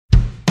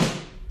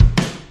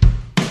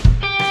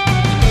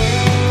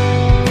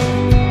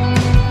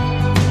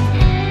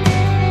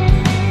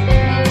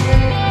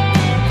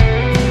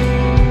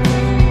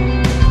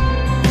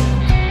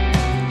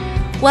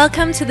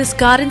Welcome to this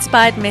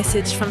God-inspired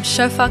message from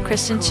Shofar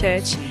Christian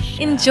Church.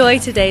 Enjoy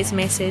today's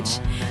message.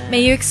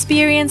 May you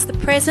experience the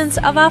presence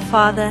of our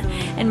Father,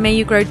 and may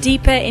you grow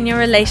deeper in your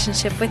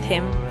relationship with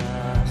Him.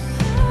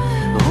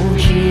 Oh,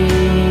 Jesus,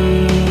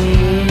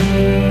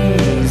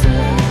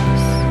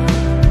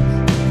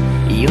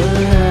 your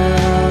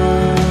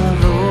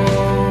love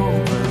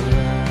over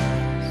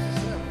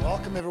us.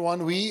 Welcome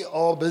everyone. We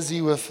are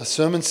busy with a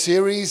sermon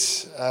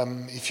series,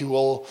 if you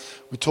will.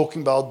 We're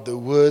talking about the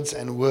words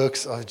and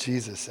works of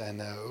Jesus,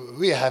 and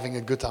we are having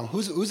a good time.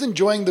 Who's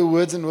enjoying the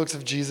words and works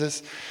of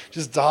Jesus?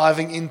 Just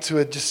diving into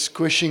it, just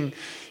squishing,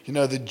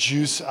 the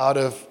juice out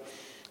of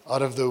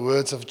the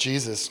words of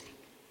Jesus.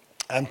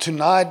 And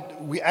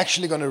tonight we're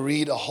actually going to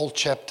read a whole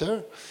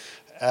chapter.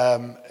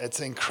 It's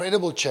an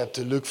incredible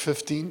chapter, Luke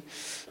 15.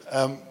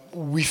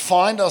 We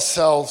find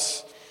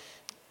ourselves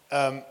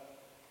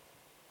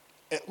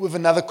with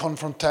another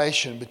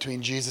confrontation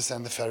between Jesus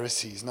and the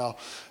Pharisees. Now,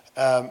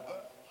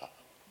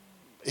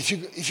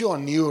 if you are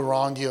new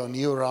around here or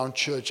new around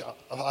church,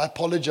 I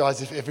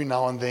apologize if every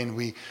now and then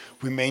we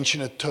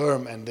mention a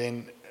term and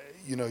then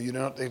you're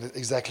not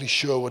exactly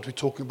sure what we're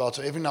talking about.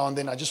 So every now and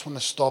then I just want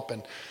to stop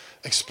and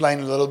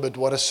explain a little bit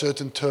what a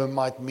certain term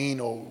might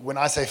mean, or when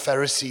I say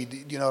Pharisee, do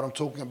you know what I'm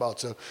talking about?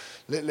 So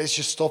let's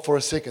just stop for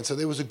a second. So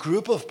there was a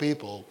group of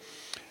people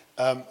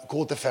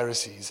called the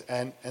Pharisees,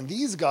 and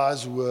these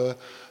guys were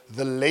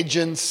the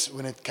legends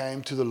when it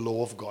came to the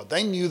law of God.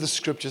 They knew the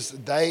scriptures.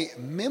 They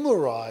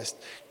memorized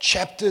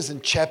chapters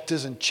and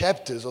chapters and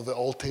chapters of the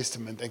Old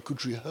Testament and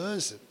could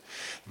rehearse it.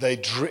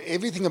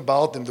 Everything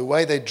about them, the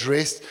way they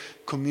dressed,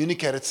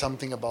 communicated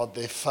something about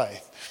their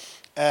faith.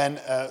 And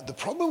the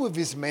problem with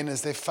these men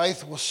is their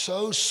faith was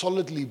so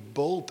solidly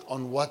built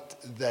on what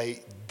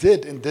they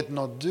did and did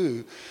not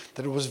do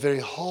that it was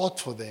very hard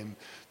for them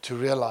to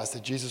realize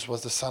that Jesus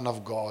was the Son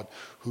of God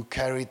who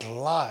carried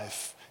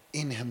life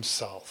in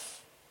himself.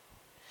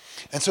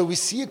 And so we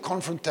see a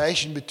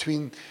confrontation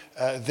between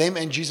them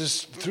and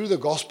Jesus through the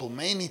gospel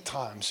many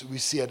times. We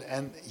see it.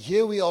 And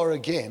here we are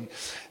again.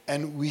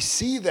 And we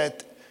see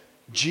that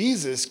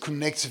Jesus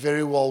connects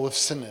very well with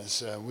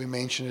sinners. We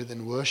mentioned it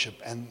in worship.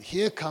 And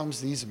here comes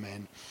these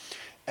men.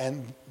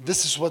 And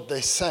this is what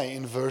they say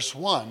in verse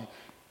 1.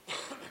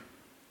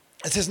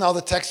 It says, now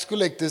the tax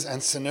collectors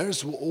and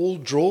sinners were all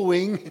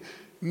drawing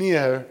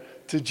near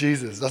to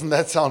Jesus. Doesn't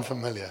that sound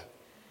familiar?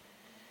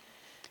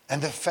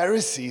 And the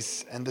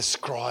Pharisees and the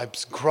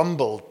scribes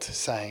grumbled,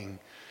 saying,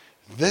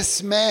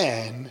 this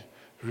man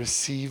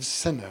receives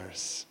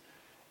sinners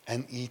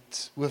and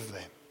eats with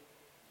them.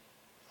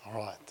 All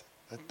right,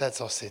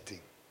 that's our setting.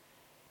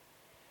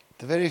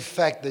 The very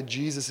fact that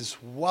Jesus is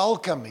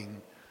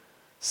welcoming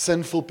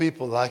sinful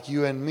people like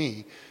you and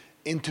me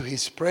into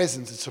his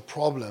presence, it's a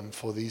problem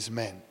for these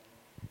men.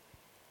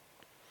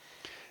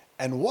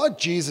 And what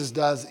Jesus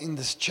does in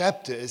this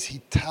chapter is he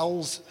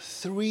tells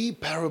 3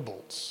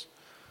 parables.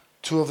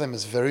 2 of them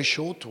is very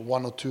short,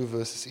 1 or 2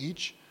 verses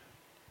each.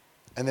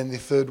 And then the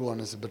third one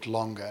is a bit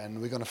longer.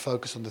 And we're going to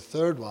focus on the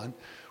third one,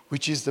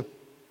 which is the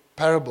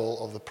parable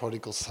of the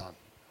prodigal son.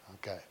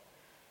 Okay.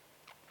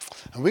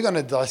 And we're going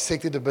to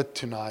dissect it a bit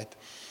tonight.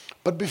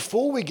 But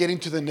before we get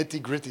into the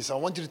nitty-gritties, I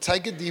want you to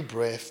take a deep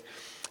breath.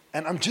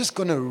 And I'm just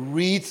going to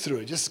read through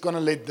it. Just going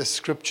to let the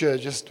scripture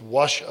just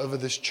wash over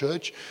this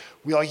church.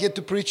 We are here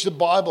to preach the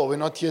Bible. We're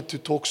not here to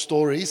talk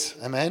stories.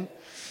 Amen.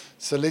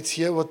 So let's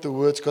hear what the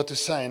Word's got to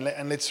say,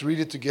 and let's read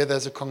it together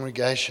as a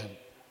congregation.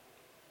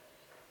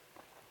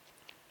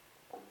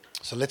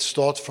 So let's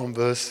start from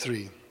verse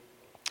 3.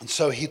 And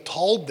so he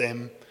told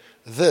them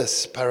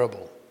this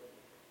parable.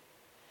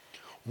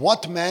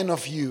 What man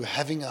of you,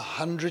 having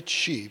 100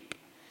 sheep,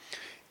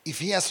 if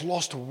he has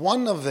lost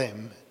one of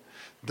them,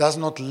 does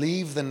not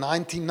leave the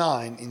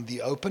 99 in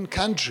the open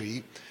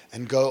country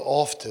and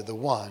go after the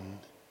one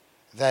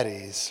that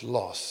is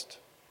lost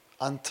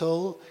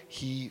until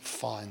he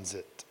finds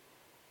it?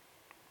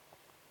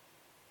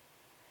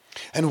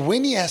 And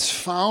when he has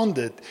found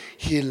it,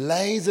 he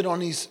lays it on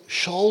his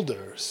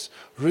shoulders,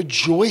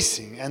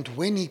 rejoicing. And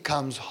when he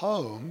comes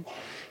home,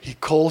 he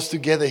calls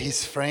together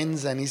his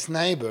friends and his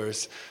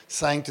neighbors,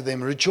 saying to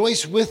them,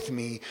 rejoice with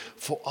me,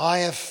 for I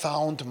have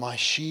found my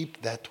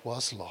sheep that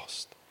was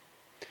lost.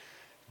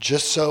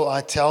 Just so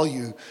I tell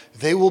you,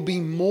 there will be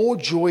more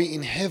joy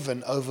in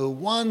heaven over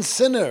one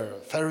sinner.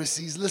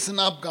 Pharisees, listen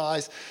up,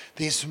 guys.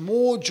 There's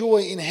more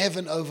joy in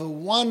heaven over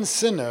one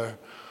sinner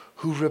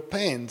who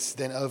repents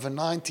than over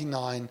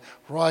 99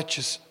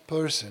 righteous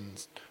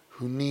persons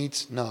who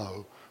needs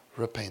no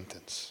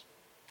repentance.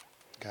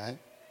 Okay?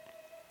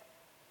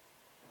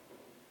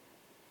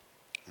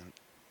 And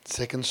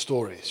second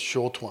story,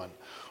 short one.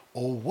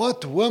 Or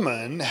what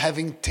woman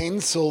having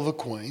 10 silver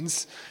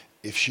coins,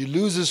 if she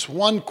loses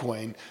one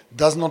coin,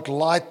 does not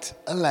light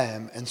a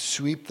lamp and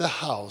sweep the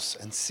house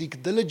and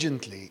seek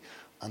diligently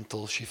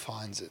until she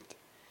finds it?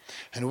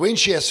 And when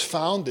she has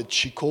found it,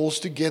 she calls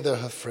together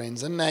her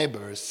friends and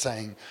neighbors,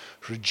 saying,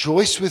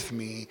 rejoice with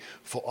me,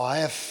 for I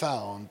have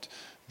found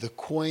the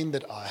coin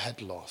that I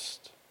had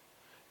lost.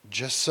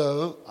 Just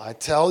so I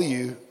tell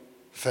you,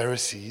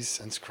 Pharisees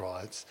and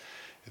scribes,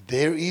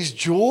 there is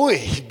joy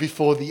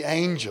before the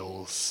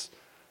angels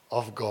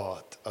of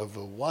God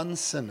over one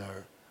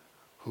sinner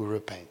who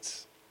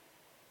repents.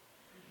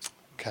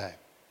 Okay.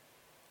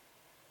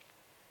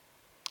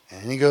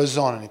 And he goes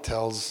on and he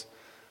tells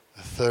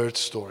the third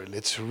story.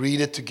 Let's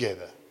read it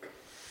together.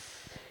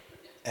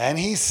 And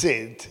he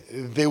said,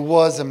 there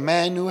was a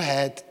man who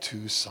had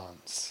 2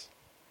 sons.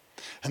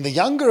 And the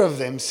younger of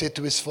them said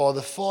to his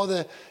father,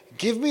 Father,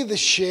 give me the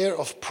share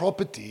of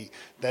property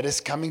that is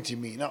coming to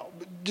me. Now,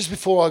 just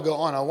before I go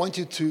on, I want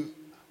you to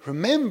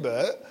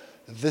remember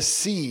the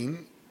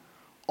scene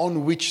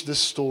on which the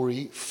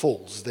story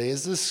falls.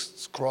 There's the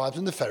scribes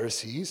and the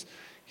Pharisees.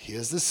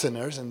 Here's the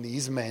sinners, and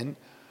these men,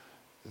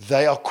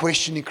 they are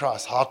questioning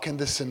Christ. How can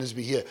the sinners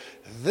be here?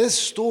 This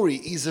story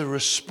is a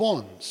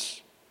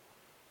response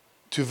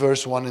to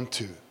verse 1 and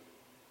 2.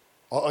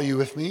 Are you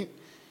with me?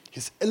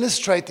 He's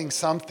illustrating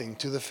something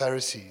to the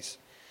Pharisees.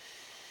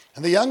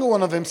 And the younger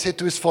one of them said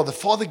to his father,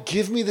 Father,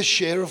 give me the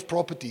share of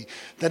property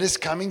that is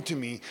coming to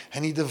me.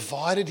 And he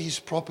divided his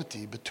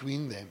property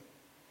between them.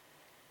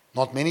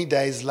 Not many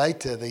days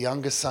later, the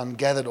younger son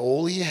gathered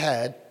all he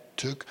had,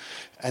 took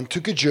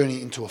a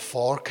journey into a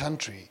far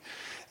country.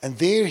 And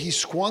there he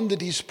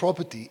squandered his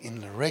property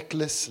in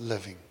reckless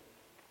living.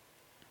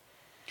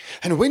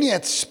 And when he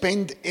had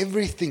spent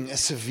everything, a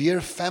severe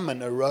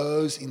famine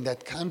arose in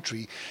that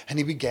country, and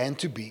he began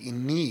to be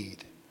in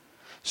need.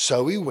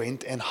 So he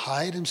went and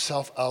hired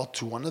himself out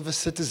to one of the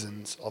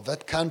citizens of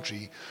that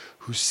country,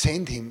 who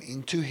sent him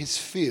into his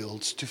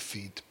fields to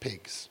feed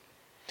pigs.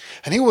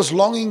 And he was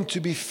longing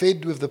to be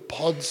fed with the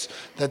pods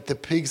that the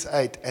pigs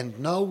ate, and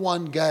no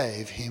one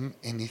gave him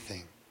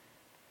anything.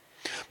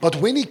 But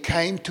when he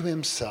came to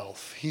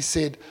himself, he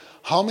said,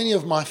 how many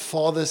of my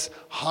father's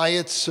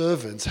hired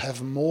servants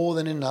have more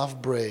than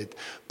enough bread,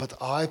 but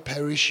I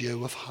perish here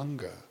with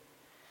hunger?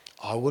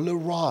 I will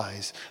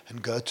arise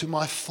and go to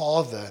my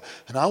father,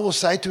 and I will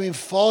say to him,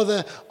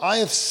 Father, I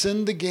have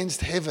sinned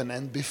against heaven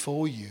and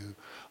before you.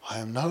 I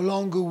am no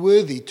longer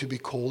worthy to be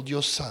called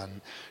your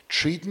son.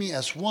 Treat me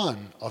as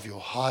one of your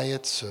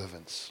hired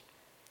servants.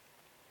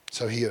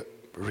 So he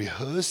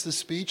rehearsed the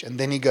speech, and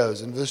then he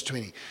goes in verse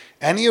 20.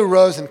 And he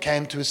arose and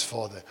came to his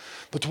father.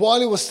 But while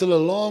he was still a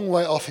long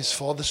way off, his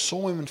father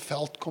saw him and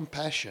felt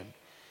compassion,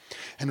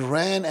 and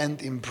ran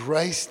and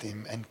embraced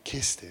him and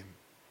kissed him.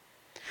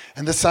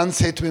 And the son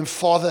said to him,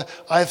 Father,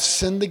 I have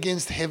sinned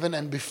against heaven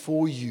and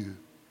before you.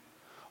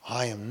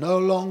 I am no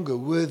longer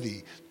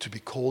worthy to be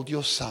called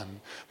your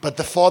son. But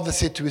the father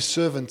said to his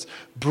servants,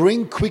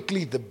 bring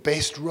quickly the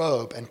best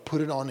robe and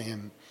put it on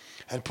him,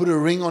 and put a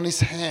ring on his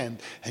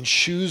hand and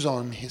shoes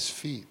on his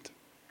feet.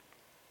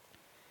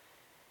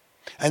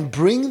 And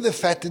bring the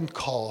fattened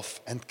calf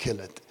and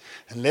kill it,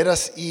 and let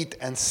us eat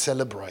and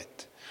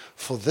celebrate.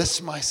 For this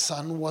my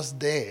son was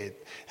dead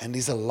and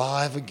is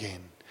alive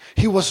again.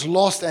 He was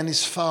lost and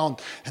is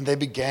found, and they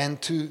began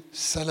to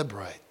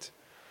celebrate.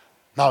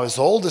 Now his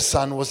older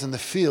son was in the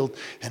field,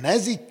 and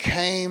as he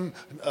came,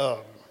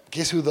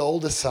 guess who the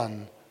older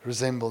son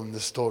resembled in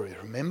the story?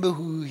 Remember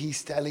who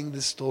he's telling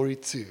the story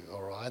to,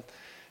 all right?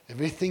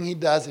 Everything he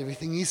does,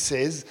 everything he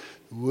says,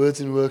 the words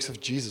and works of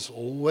Jesus,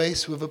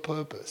 always with a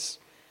purpose.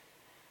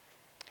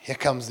 Here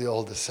comes the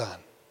older son.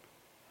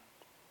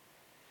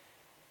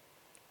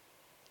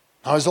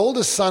 Now his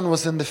older son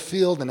was in the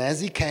field, and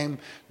as he came,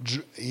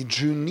 he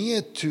drew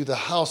near to the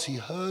house. He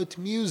heard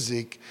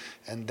music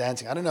and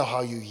dancing. I don't know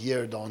how you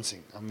hear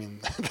dancing. I mean,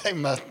 they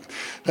must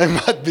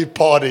be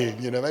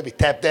partying, maybe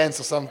tap dance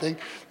or something,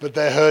 but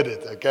they heard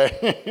it,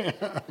 okay?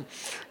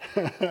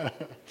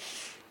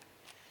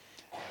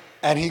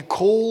 And he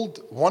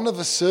called one of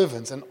the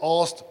servants and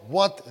asked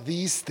what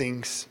these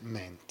things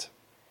meant.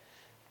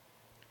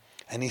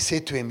 And he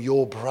said to him,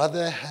 your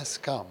brother has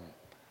come,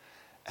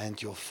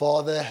 and your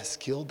father has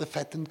killed the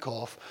fattened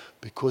calf,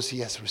 because he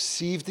has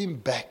received him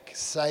back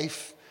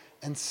safe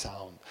and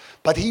sound.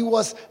 But he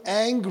was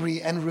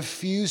angry and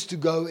refused to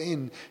go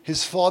in.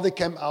 His father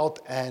came out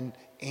and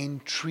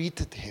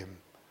entreated him.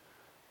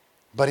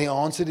 But he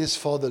answered his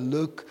father,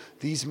 look,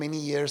 these many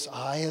years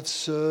I have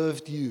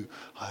served you.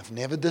 I have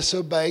never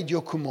disobeyed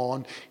your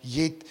command,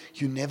 yet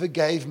you never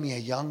gave me a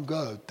young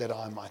goat that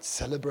I might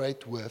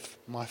celebrate with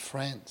my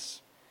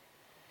friends.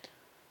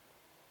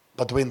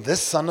 But when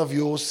this son of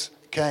yours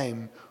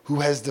came, who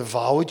has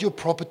devoured your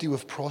property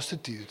with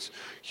prostitutes,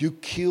 you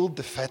killed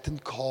the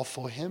fattened calf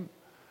for him.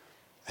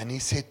 And he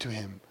said to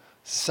him,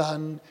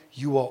 son,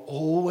 you are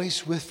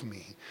always with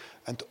me,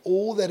 and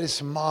all that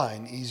is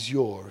mine is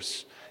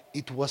yours.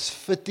 It was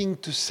fitting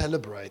to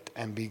celebrate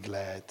and be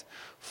glad.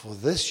 For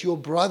this your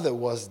brother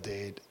was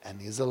dead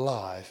and is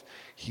alive.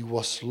 He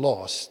was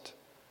lost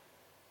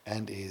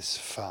and is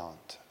found.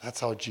 That's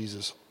how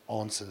Jesus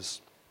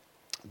answers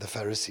the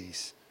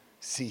Pharisees.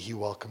 See, he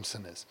welcomes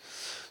sinners.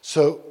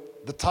 So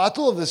the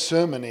title of the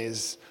sermon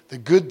is The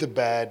Good, the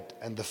Bad,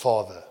 and the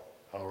Father.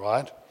 All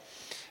right?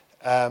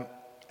 And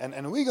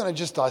we're going to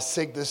just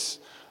dissect this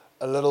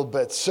a little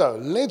bit. So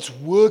let's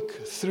work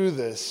through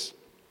this.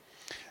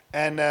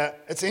 And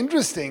it's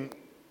interesting.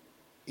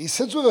 He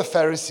sits with the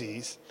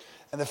Pharisees,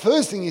 and the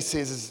first thing he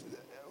says is,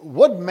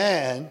 what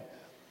man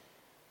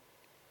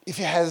if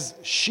he has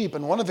sheep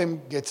and one of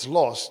them gets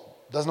lost,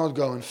 does not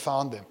go and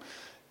find them.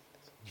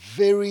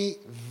 Very,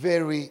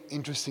 very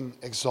interesting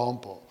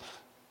example.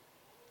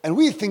 And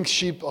we think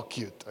sheep are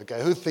cute,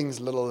 okay? Who thinks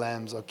little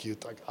lambs are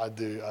cute? Like I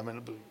do. I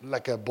mean,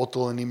 like a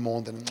bottle in the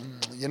mond,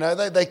 and you know,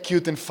 they're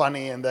cute and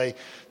funny and they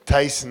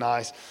taste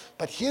nice.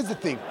 But here's the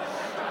thing.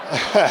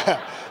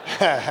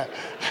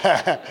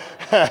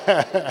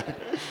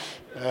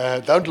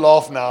 Don't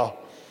laugh now.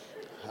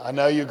 I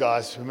know you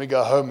guys. When we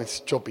go home,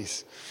 it's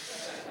choppies.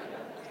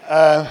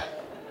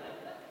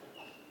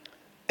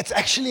 It's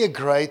actually a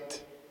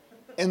great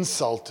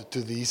insult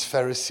to these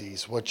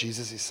Pharisees, what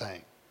Jesus is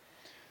saying.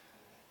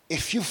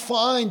 If you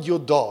find your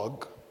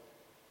dog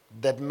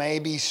that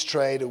maybe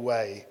strayed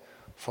away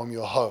from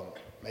your home,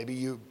 maybe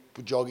you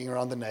were jogging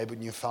around the neighborhood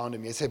and you found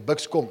him, you say,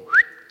 Bux, kom.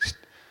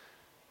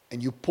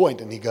 And you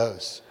point and he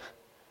goes.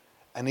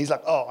 And he's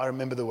like, oh, I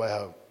remember the way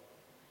home.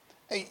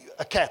 Hey,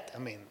 a cat, I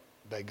mean,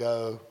 they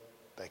go,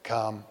 they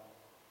come.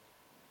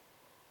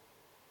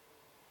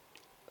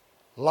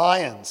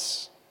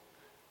 Lions,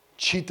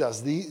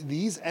 cheetahs,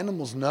 these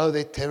animals know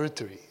their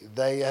territory.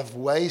 They have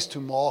ways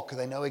to mark.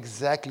 They know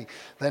exactly.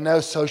 They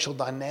know social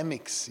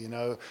dynamics. You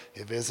know,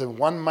 if there's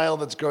one male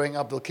that's growing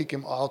up, they'll kick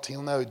him out.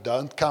 He'll know,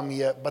 don't come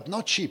here. But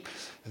not sheep.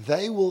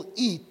 They will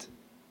eat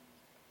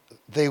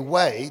their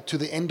way to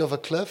the end of a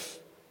cliff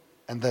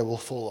and they will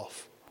fall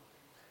off.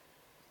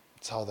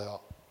 That's how they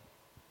are.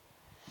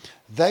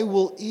 They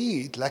will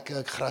eat like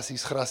a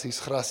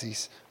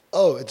grassies.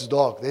 Oh, it's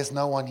dark. There's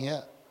no one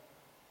here.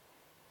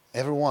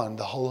 Everyone,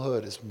 the whole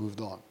herd has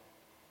moved on.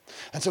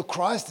 And so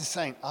Christ is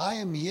saying, I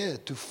am here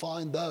to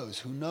find those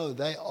who know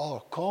they are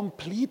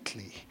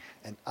completely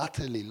and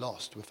utterly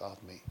lost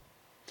without me.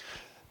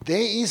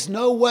 There is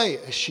no way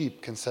a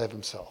sheep can save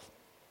himself.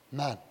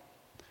 None.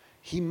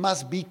 He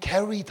must be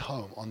carried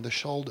home on the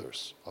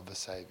shoulders of the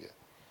Savior.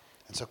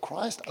 And so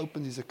Christ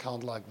opens his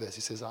account like this.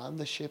 He says, I'm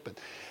the shepherd.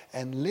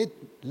 And let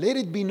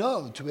it be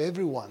known to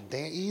everyone,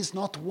 there is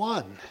not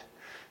one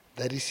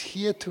that is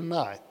here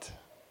tonight.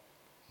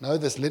 Know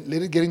this, let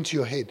it get into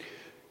your head.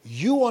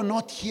 You are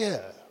not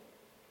here,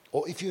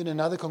 or if you're in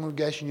another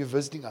congregation, you're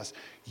visiting us,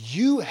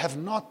 you have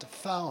not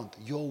found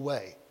your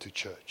way to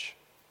church.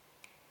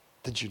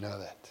 Did you know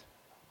that?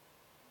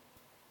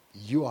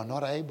 You are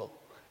not able.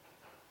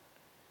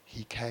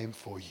 He came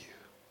for you.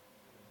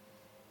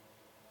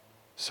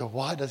 So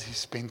why does he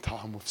spend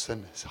time with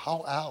sinners?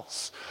 How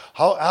else?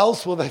 How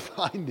else will they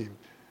find him?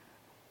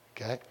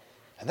 Okay?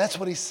 And that's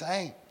what he's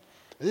saying.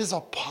 These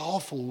are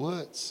powerful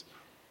words.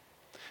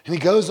 And he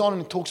goes on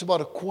and he talks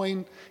about a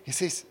coin. He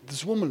says,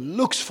 this woman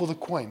looks for the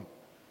coin.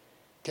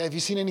 Okay, have you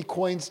seen any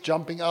coins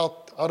jumping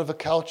out of a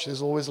couch?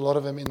 There's always a lot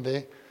of them in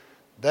there.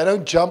 They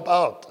don't jump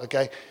out,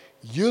 okay?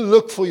 You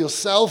look for your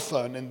cell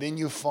phone and then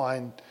you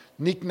find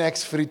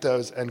knickknacks,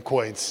 fritos, and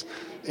coins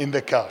in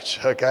the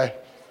couch, okay?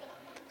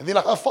 And they're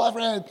like, oh, 5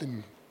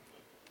 rand.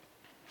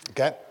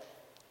 Okay?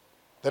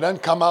 They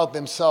don't come out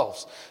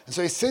themselves. And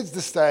so he sets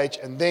the stage,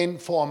 and then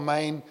for our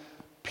main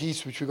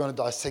piece, which we're going to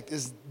dissect,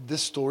 is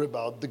this story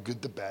about the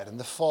good, the bad, and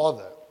the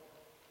Father.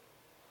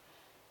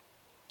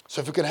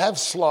 So if we can have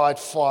slide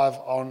 5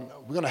 on,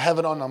 we're going to have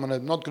it on. I'm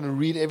not going to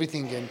read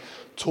everything again,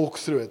 talk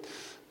through it.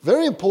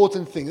 Very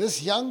important thing.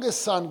 This younger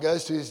son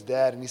goes to his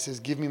dad and he says,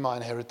 give me my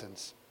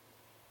inheritance.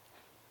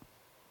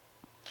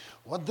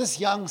 What this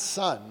young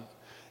son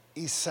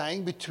is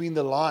saying between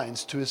the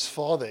lines to his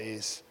father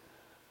is,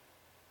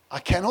 I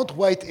cannot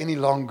wait any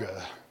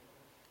longer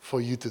for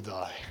you to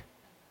die,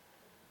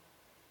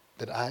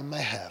 that I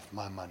may have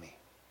my money.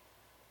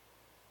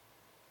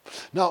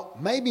 Now,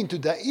 maybe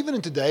even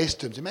in today's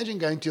terms, imagine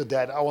going to your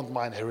dad, I want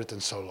my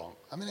inheritance so long.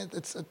 I mean,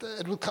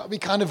 it would be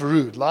kind of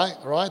rude,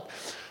 right?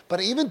 But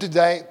even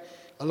today,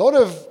 a lot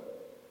of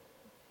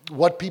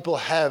what people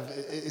have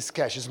is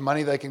cash, is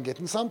money they can get.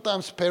 And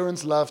sometimes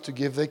parents love to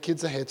give their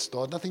kids a head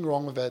start. Nothing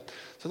wrong with that.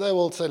 So they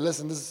will say,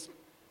 listen, this is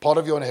part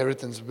of your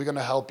inheritance. We're going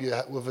to help you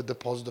with a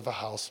deposit of a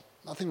house.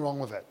 Nothing wrong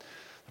with that.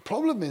 The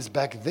problem is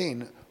back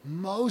then,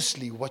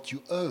 mostly what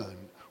you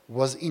earned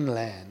was in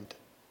land.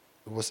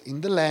 It was in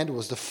the land, it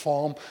was the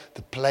farm,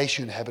 the place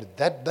you inhabited.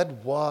 That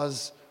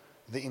was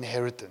the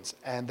inheritance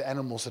and the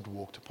animals that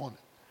walked upon it.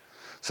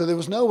 So there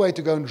was no way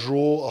to go and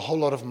draw a whole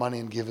lot of money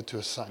and give it to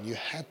a son. You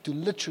had to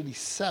literally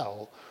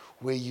sell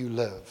where you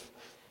live.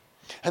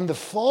 And the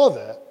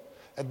father,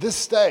 at this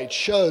stage,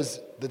 shows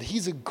that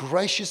he's a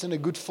gracious and a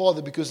good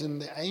father, because in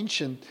the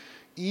ancient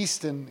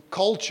Eastern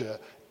culture,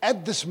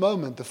 at this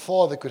moment, the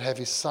father could have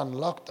his son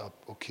locked up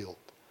or killed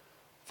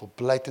for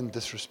blatant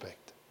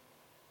disrespect.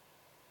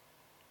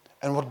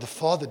 And what the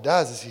father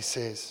does is he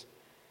says,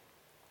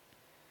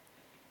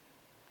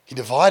 he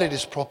divided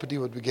his property,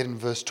 what we get in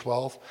verse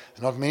 12,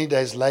 and not many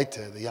days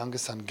later, the younger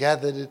son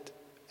gathered it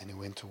and he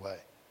went away.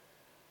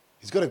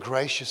 He's got a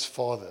gracious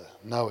father,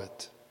 know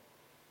it.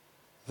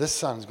 This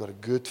son's got a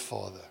good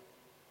father.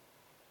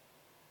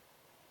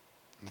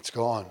 Let's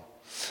go on.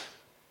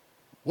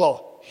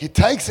 Well, he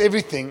takes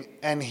everything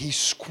and he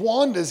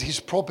squanders his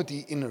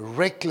property in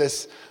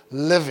reckless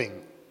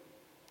living.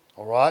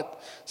 All right?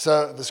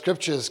 So the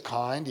scripture is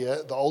kind, yeah?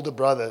 The older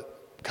brother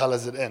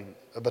colors it in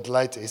a bit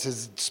later. He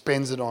says,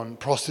 spends it on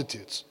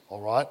prostitutes,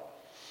 all right?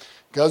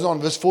 Goes on,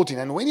 verse 14.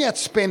 And when he had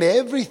spent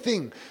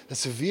everything, a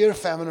severe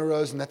famine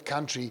arose in that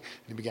country,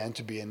 and he began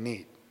to be in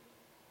need.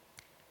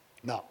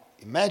 Now,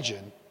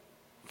 imagine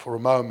for a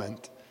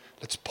moment,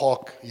 let's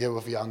park here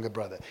with a younger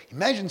brother.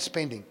 Imagine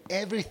spending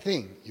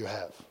everything you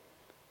have.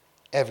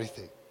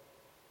 Everything.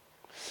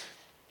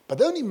 But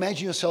don't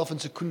imagine yourself in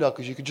Secunda,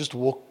 because you could just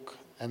walk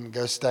and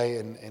go stay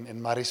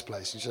in Mari's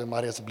place. You say,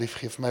 Marie, asseblief,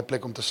 geef my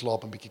plek om te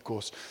slaap en bietjie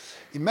kos.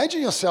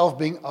 Imagine yourself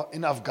being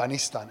in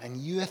Afghanistan and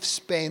you have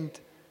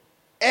spent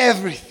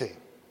everything.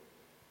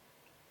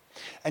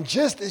 And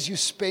just as you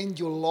spend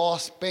your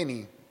last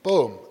penny,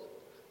 boom,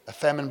 a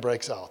famine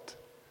breaks out.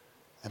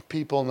 And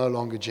people are no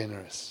longer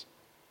generous.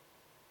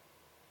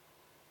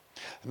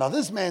 Now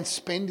this man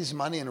spent his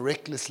money in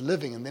reckless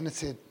living, and then it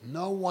said,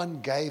 no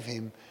one gave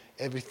him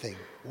everything.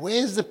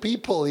 Where's the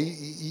people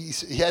he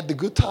had the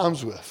good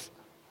times with?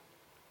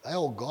 They're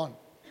all gone.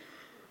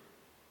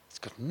 He's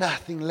got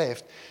nothing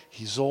left.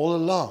 He's all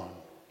alone.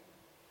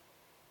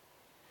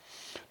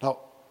 Now,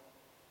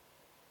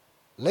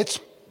 let's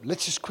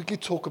just quickly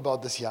talk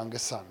about this younger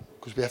son,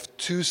 because we have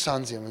two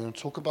sons here, and we're going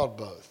to talk about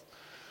both.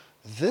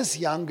 This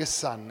younger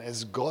son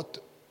has got,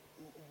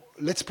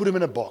 let's put him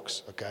in a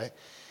box, okay?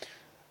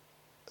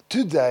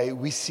 Today,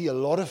 we see a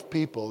lot of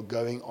people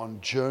going on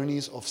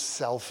journeys of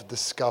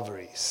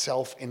self-discovery,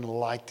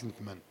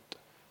 self-enlightenment,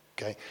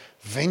 okay?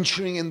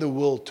 Venturing in the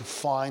world to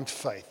find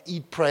faith,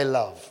 eat, pray,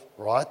 love,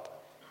 right?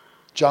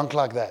 Junk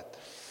like that.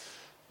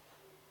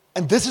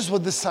 And this is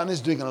what the son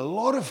is doing. And a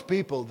lot of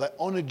people, they're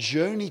on a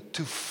journey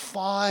to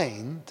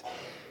find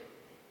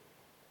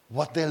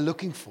what they're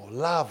looking for,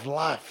 love,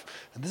 life.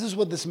 And this is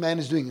what this man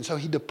is doing. And so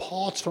he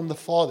departs from the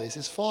father. He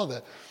says,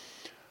 Father,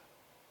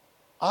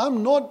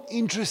 I'm not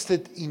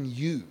interested in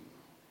you.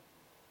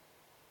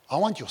 I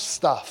want your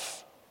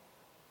stuff.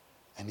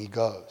 And he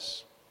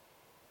goes.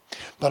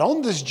 But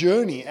on this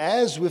journey,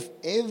 as with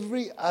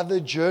every other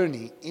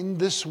journey in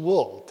this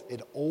world,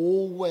 it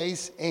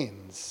always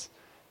ends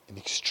in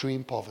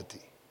extreme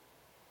poverty.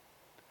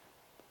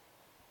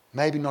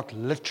 Maybe not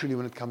literally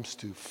when it comes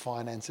to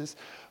finances,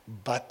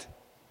 but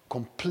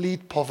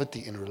complete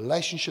poverty in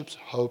relationships,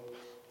 hope,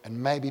 and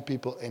maybe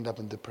people end up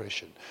in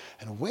depression.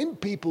 And when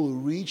people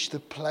reach the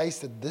place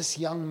that this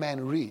young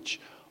man reached,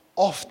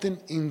 often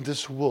in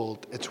this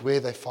world, it's where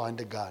they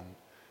find a gun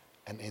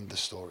and end the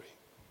story.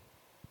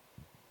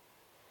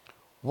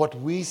 What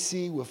we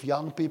see with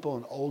young people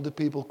and older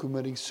people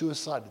committing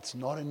suicide, it's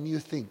not a new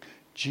thing.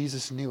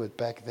 Jesus knew it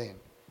back then.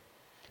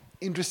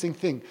 Interesting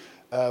thing,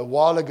 a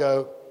while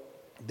ago,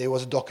 there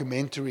was a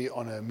documentary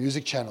on a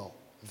music channel,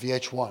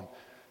 VH1.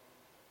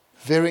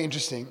 Very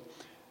interesting.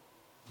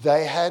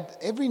 They had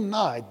every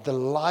night the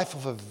life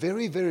of a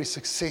very, very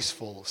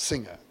successful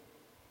singer,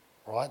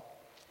 right?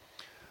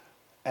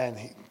 And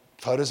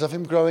photos of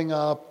him growing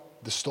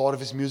up, the start of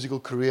his musical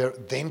career,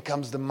 then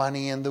comes the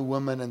money and the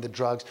women and the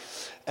drugs.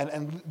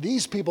 And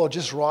these people are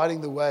just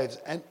riding the waves.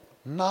 And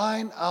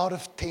 9 out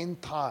of 10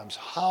 times,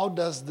 how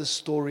does this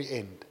story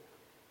end?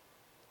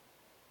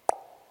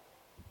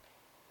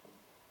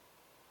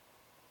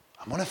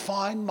 I'm going to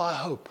find my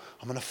hope.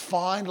 I'm going to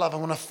find love. I'm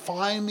going to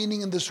find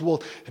meaning in this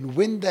world. And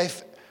when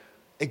they've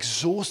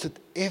exhausted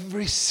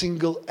every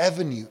single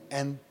avenue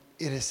and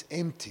it is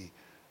empty,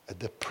 a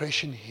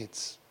depression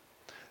hits.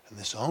 And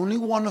there's only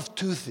one of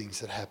two things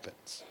that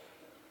happens.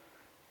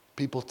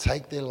 People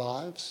take their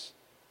lives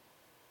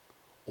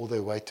or they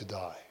wait to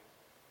die.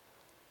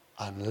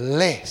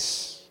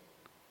 Unless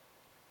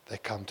they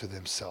come to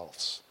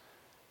themselves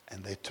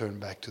and they turn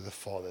back to the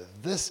Father.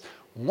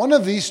 One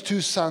of these two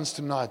sons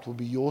tonight will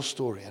be your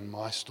story and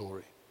my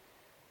story.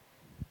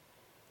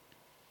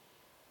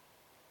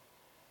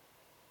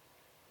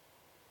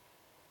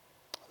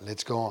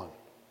 Let's go on.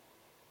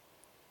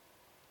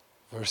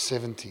 Verse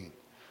 17.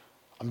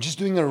 I'm just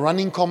doing a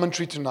running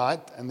commentary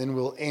tonight, and then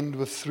we'll end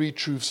with 3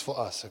 truths for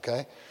us,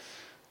 okay?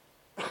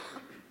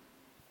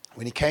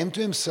 When he came to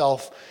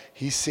himself,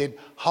 he said,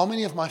 how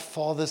many of my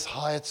father's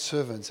hired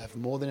servants have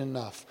more than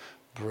enough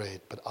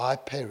bread, but I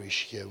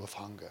perish here with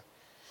hunger?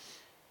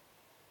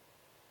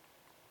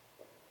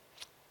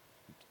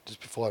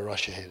 Just before I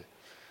rush ahead.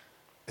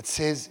 It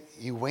says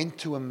he went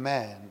to a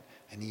man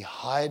and he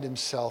hired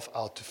himself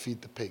out to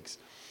feed the pigs.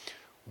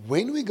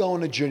 When we go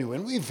on a journey,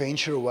 when we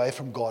venture away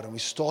from God and we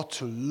start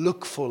to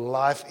look for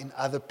life in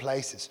other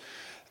places,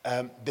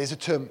 there's a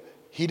term,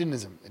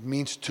 hedonism. It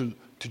means to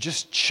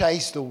just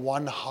chase the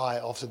one high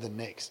after the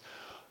next.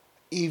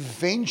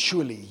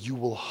 Eventually, you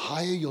will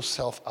hire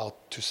yourself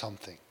out to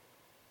something.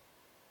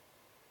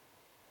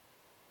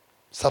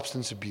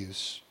 Substance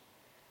abuse.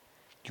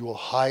 You will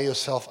hire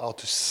yourself out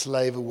to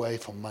slave away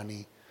for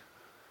money.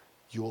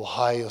 You will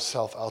hire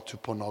yourself out to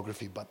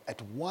pornography. But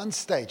at one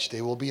stage,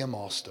 there will be a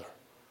master.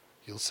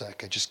 You'll say,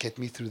 okay, just get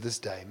me through this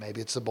day.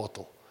 Maybe it's a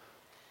bottle.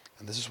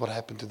 And this is what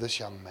happened to this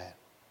young man.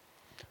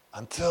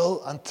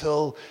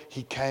 Until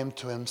he came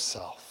to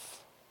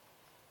himself.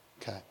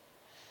 Okay.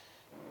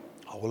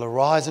 I will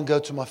arise and go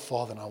to my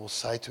father, and I will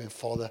say to him,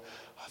 Father,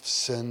 I've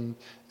sinned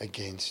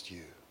against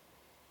you.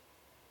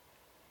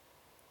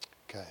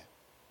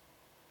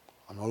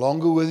 I'm no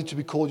longer worthy to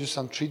be called your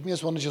son. Treat me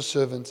as one of your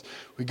servants.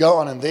 We go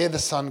on, and there the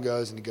son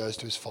goes, and he goes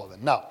to his father.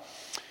 Now,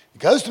 he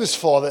goes to his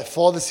father.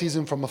 Father sees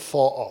him from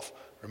afar off.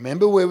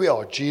 Remember where we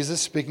are.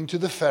 Jesus speaking to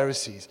the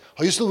Pharisees.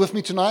 Are you still with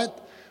me tonight?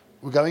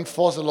 We're going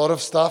fast, a lot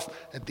of stuff.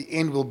 At the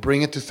end, we'll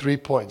bring it to 3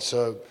 points.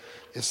 So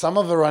if some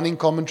of the running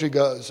commentary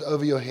goes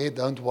over your head,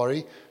 don't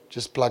worry.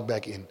 Just plug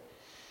back in.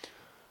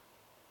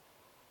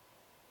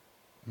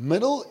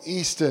 Middle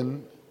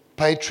Eastern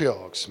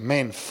patriarchs,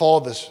 men,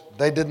 fathers,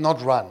 they did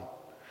not run.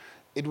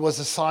 It was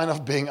a sign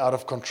of being out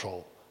of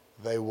control.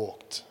 They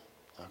walked.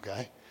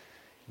 Okay?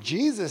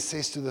 Jesus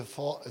says to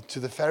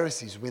the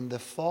Pharisees, when the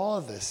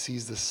father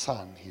sees the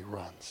son, he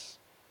runs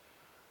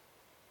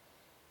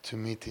to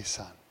meet his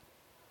son.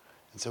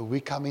 And so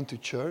we come into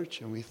church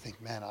and we think,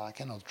 man, I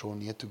cannot draw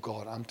near to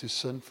God. I'm too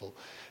sinful.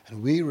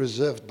 And we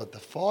reserved, but the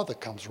father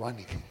comes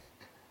running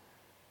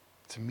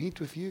to meet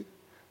with you.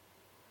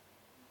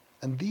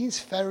 And these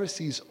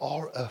Pharisees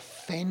are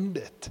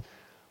offended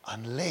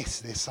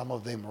unless there's some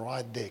of them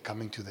right there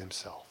coming to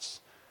themselves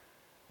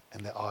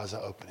and their eyes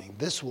are opening.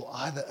 This will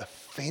either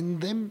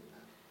offend them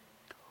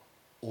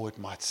or it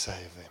might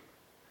save them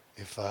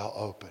if they are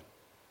open.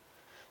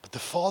 But the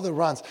father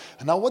runs.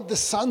 And now what the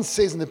son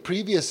says in the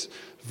previous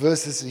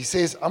verses, he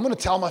says, I'm going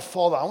to tell my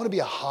father, I want to be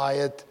a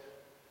hired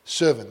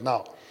servant.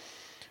 Now,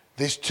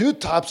 there's two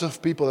types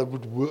of people that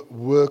would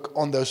work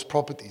on those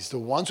properties. The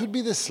ones would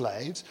be the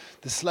slaves.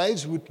 The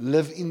slaves would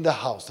live in the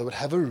house. They would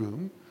have a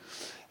room.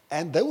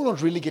 And they will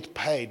not really get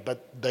paid,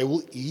 but they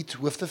will eat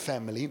with the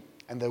family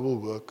and they will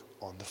work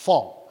on the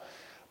farm.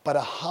 But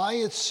a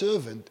hired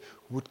servant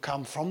would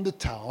come from the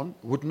town,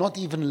 would not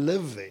even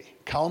live there.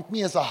 Count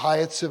me as a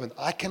hired servant.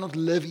 I cannot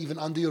live even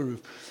under your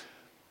roof.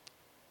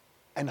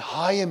 And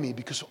hire me,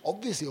 because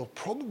obviously, or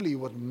probably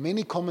what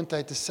many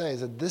commentators say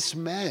is that this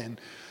man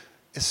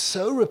is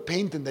so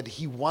repentant that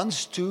he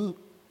wants to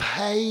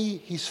pay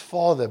his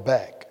father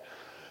back.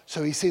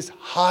 So he says,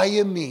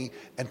 hire me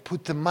and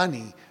put the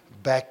money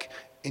back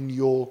in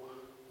your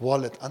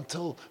wallet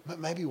until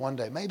maybe one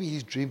day, maybe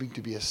he's dreaming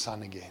to be a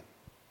son again.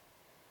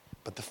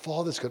 But the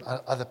father's got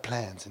other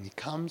plans, and he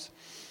comes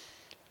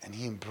and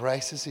he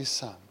embraces his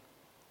son.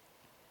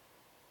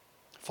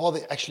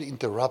 Father actually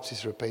interrupts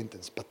his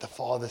repentance, but the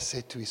father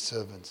said to his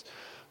servants,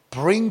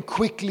 bring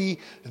quickly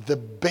the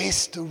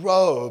best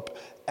robe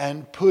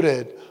and put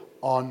it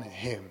on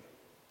him.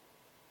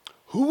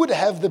 Who would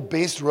have the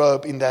best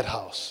robe in that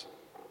house?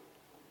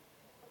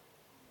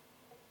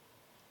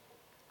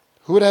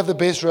 Who would have the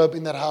best robe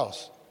in that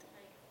house?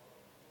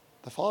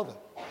 The father.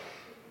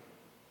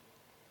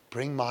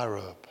 Bring my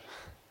robe.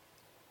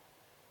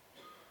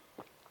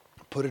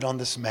 Put it on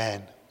this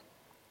man.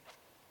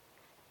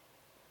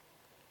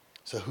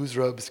 So whose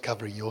robe is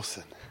covering your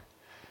sin?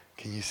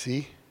 Can you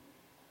see?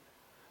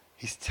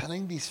 He's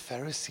telling these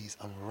Pharisees,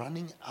 I'm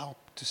running out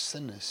to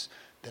sinners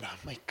that I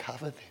may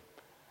cover them.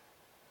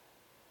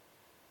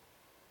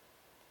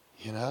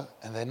 You know,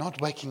 and they're not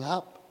waking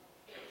up.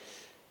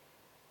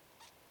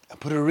 And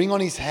put a ring on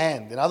his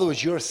hand. In other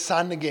words, you're a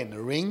son again.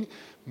 A ring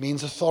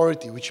means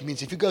authority, which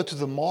means if you go to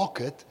the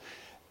market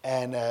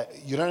and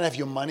you don't have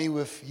your money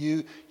with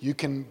you, you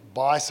can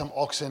buy some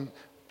oxen,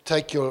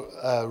 take your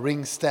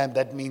ring stamp.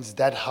 That means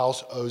that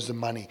house owes the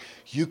money.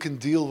 You can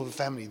deal with the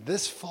family.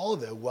 This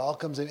father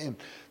welcomes him in,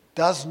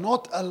 does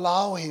not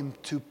allow him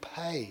to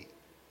pay.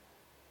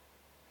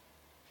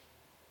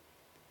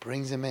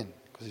 Brings him in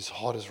because his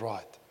heart is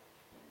right.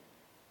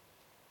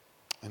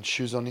 And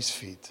shoes on his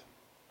feet.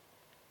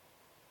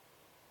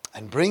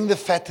 And bring the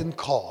fattened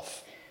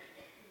calf.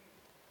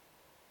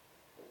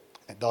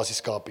 En daar's die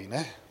skaapie,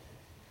 né?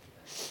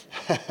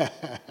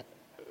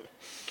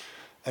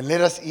 And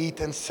let us eat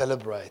and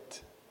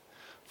celebrate.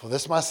 For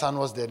this my son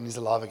was dead and he's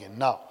alive again.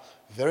 Now,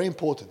 very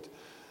important.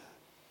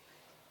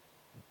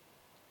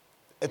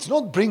 It's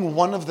not bring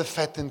one of the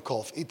fattened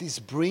calf. It is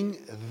bring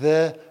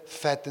the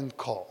fattened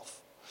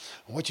calf.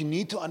 And what you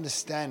need to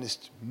understand is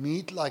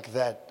meat like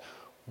that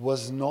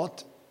was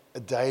not a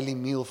daily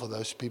meal for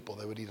those people.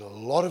 They would eat a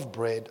lot of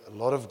bread, a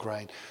lot of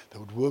grain. They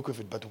would work with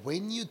it. But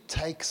when you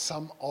take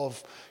some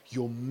of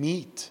your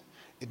meat,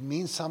 it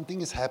means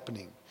something is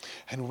happening.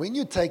 And when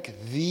you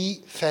take the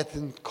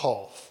fattened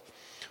calf,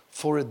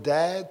 for a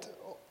dad,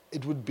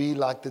 it would be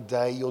like the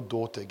day your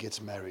daughter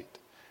gets married.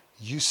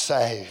 You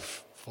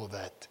save for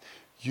that.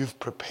 You've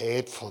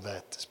prepared for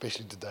that,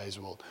 especially in today's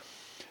world.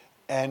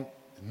 And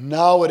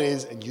now it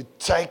is, and you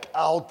take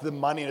out the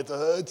money, and it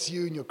hurts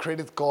you in your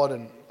credit card,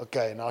 and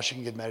okay, now she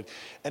can get married.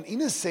 And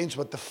in a sense,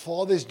 what the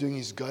father is doing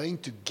is going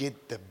to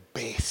get the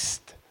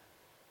best,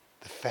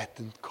 the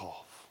fattened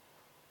calf.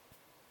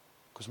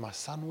 Because my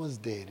son was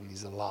dead and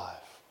he's alive.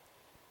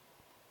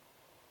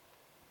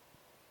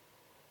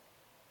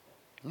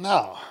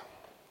 Now,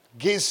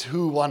 guess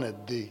who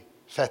wanted the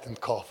fattened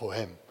calf for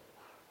him?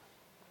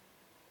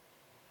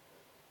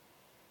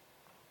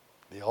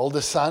 The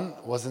older son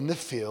was in the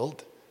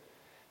field.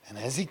 And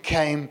as he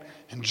came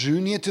and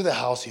drew near to the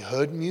house, he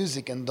heard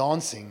music and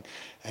dancing.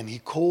 And he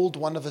called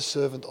one of his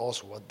servants,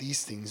 asked what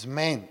these things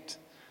meant.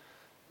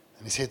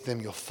 And he said to them,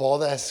 your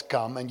father has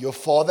come and your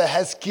father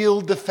has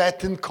killed the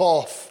fattened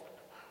calf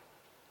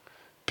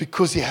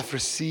because ye have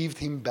received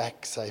him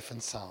back safe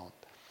and sound.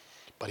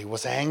 But he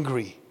was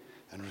angry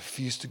and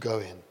refused to go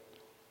in.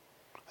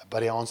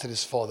 But he answered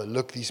his father,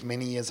 look, these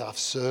many years I've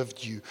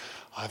served you.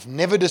 I've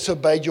never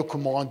disobeyed your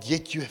command,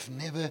 yet you have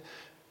never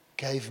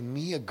gave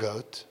me a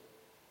goat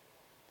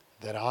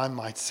that I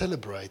might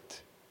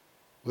celebrate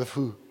with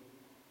who?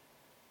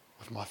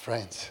 With my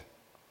friends.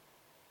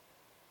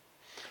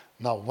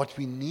 Now, what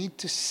we need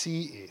to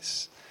see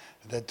is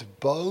that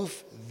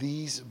both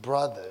these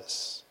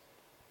brothers,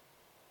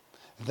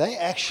 they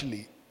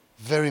actually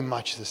very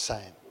much the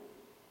same.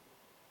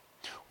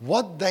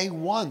 What they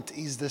want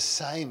is the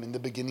same in the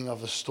beginning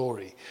of the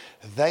story.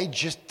 They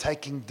just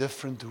taking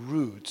different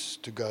routes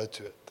to go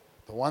to it.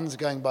 The one's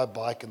going by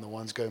bike and the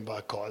one's going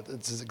by car.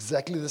 It's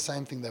exactly the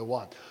same thing they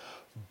want.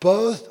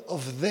 Both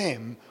of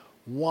them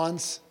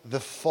wants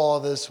the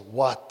father's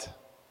what?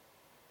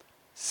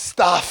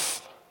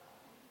 Stuff.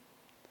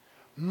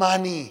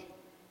 Money.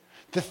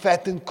 The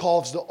fattened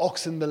calves, the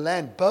oxen, the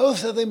land.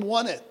 Both of them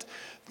want it.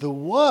 The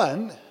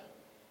one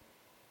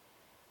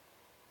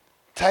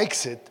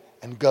takes it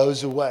and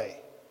goes away.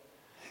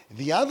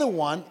 The other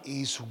one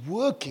is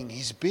working.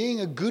 He's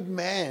being a good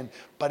man,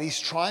 but he's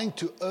trying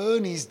to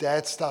earn his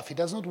dad's stuff. He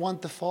does not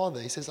want the father.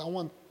 He says, I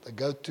want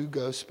to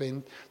go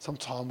spend some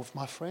time with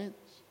my friends.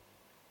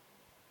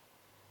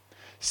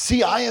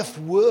 See, I have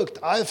worked.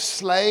 I have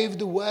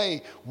slaved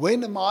away.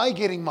 When am I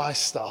getting my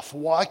stuff?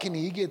 Why can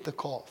he get the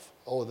calf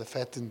or the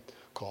fattened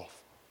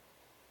calf?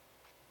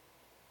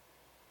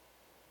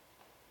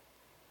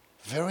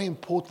 Very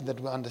important that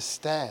we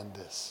understand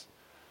this.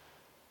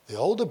 The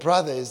older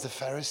brother is the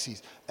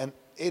Pharisees, and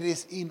it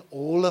is in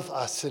all of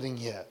us sitting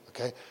here,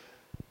 okay?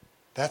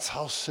 That's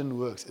how sin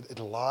works. It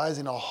lies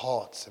in our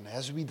hearts, and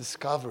as we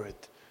discover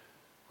it,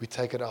 we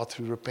take it out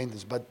through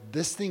repentance. But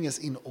this thing is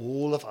in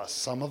all of us.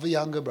 Some of a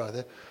younger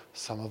brother,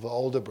 some of an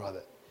older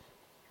brother.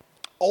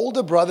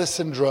 Older brother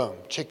syndrome.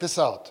 Check this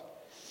out.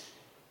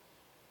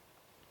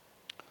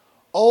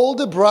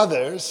 Older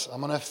brothers, I'm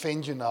going to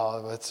offend you now,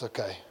 but it's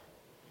okay.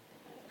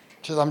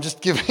 I'm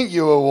just giving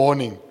you a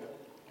warning.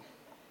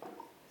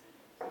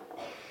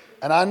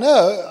 And I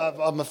know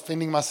I'm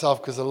offending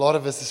myself because a lot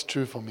of this is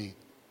true for me.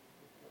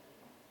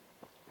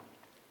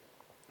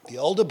 The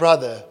older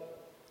brother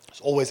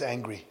is always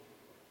angry.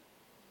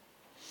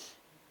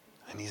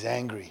 En he's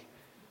angry.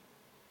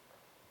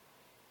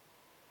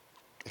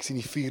 Ek sien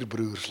die vier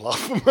broers lag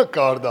vir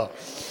mekaar daar.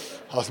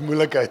 Daar's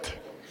moeilikheid.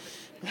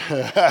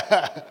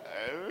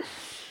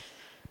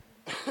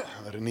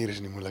 Renier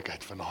is in die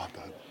moeilikheid vanaand.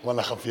 Want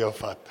hy gaan vir jou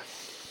vat.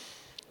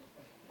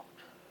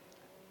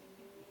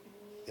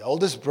 The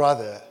oldest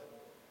brother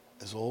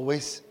is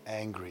always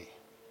angry.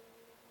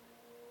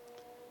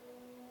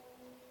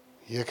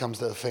 Here comes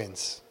the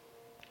offense.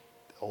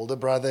 The older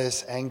brother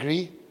is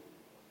angry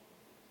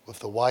with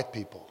the white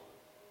people.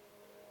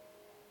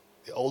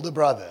 The older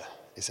brother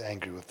is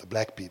angry with the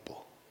black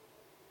people.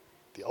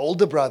 The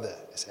older brother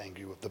is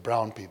angry with the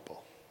brown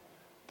people.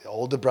 The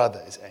older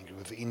brother is angry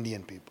with the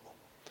Indian people.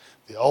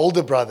 The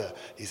older brother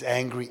is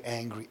angry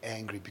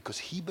because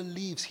he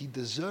believes he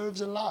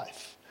deserves a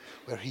life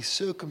where his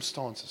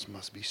circumstances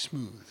must be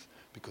smooth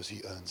because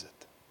he earns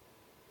it.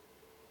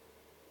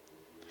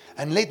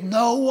 And let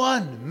no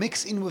one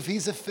mix in with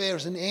his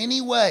affairs in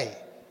any way.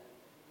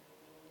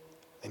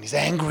 And he's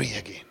angry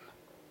again.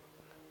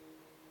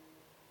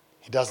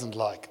 He doesn't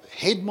like the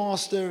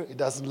headmaster. He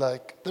doesn't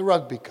like the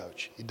rugby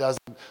coach. He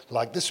doesn't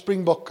like the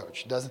Springbok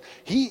coach.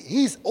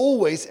 He's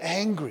always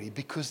angry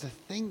because the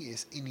thing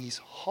is, in his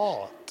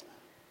heart,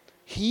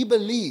 he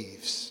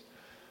believes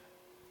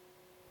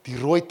die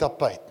rooi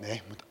tapijt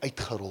moet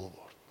uitgerol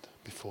word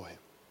before him.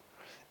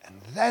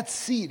 And that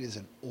seed is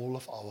in all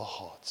of our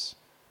hearts.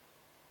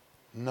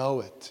 Know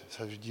it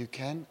so that you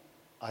can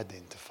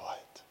identify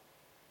it.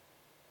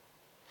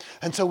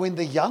 And so when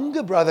the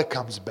younger brother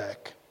comes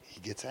back, he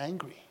gets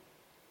angry.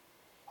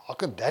 How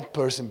can that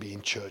person be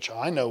in church?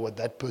 I know what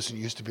that person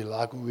used to be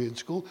like when we were in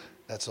school.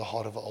 That's the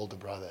heart of an older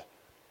brother.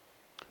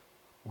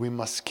 We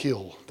must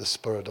kill the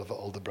spirit of an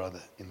older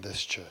brother in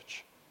this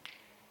church.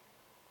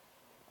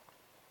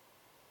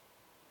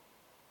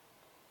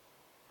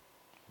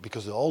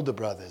 Because the older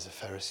brother is a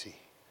Pharisee.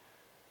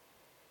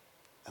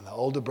 And the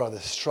older brother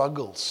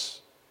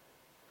struggles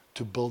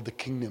to build the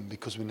kingdom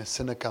because when a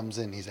sinner comes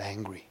in, he's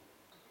angry.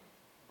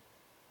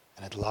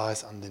 And it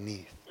lies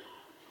underneath.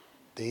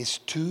 There's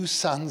two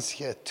sons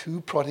here,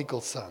 two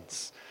prodigal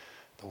sons.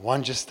 The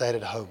one just stayed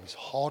at home. His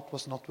heart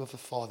was not with the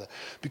father.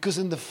 Because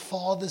in the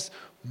father's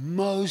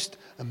most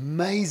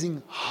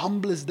amazing,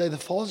 humblest day, the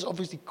father's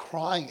obviously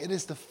crying. It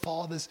is the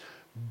father's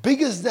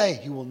biggest day.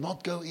 He will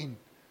not go in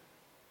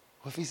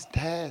with his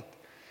dad.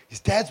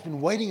 His dad's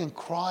been waiting and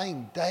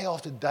crying day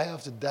after day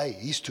after day.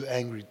 He's too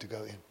angry to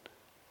go in.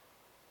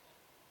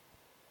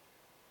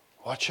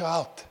 Watch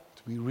out.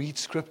 We read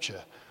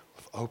scripture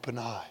with open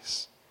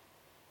eyes.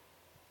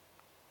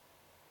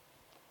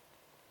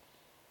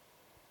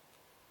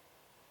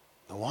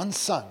 The one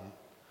son,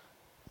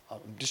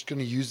 I'm just going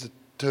to use the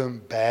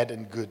term bad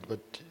and good, but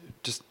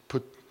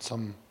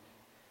some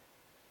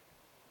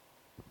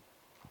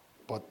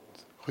wat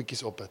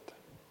goedjies op het.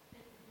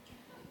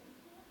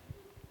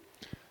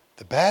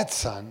 The bad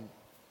son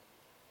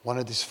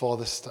wanted his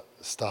father's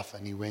stuff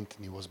and he went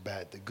and he was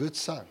bad. The good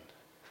son,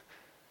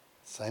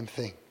 same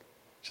thing,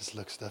 just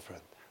looks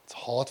different. It's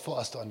hard for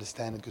us to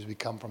understand it because we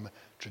come from a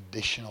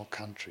traditional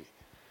country.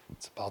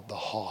 It's about the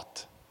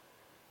heart.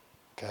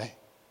 Okay?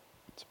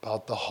 It's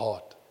about the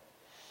heart.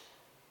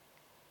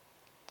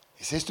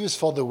 He says to his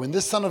father, when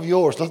this son of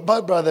yours, look,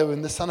 my brother,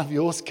 when the son of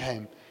yours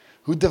came,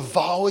 who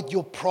devoured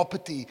your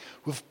property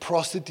with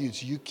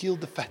prostitutes, you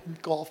killed the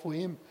fattened calf for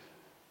him.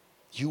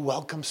 You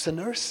welcome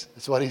sinners?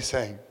 That's what he's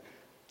saying.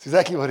 It's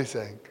exactly what he's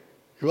saying.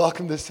 You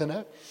welcome the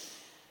sinner?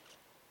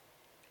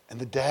 And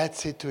the dad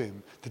said to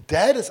him, the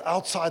dad is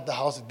outside the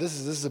house. This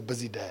is a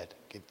busy dad.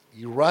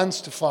 He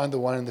runs to find the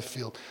one in the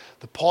field.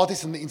 The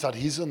party's on the inside.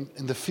 He's in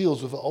the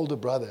fields with the older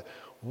brother.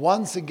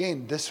 Once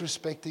again,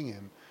 disrespecting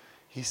him,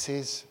 he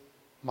says,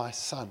 my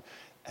son.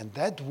 And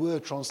that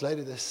word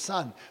translated as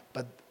son,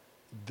 but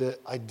the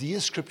idea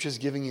Scripture is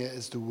giving here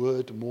is the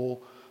word more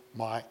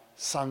my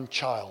son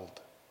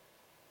child.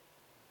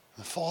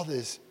 The father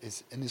is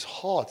in his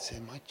heart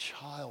saying, my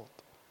child.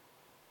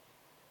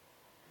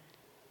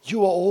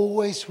 You are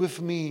always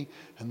with me,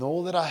 and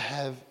all that I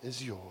have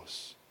is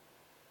yours.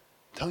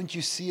 Don't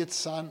you see it,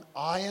 son?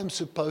 I am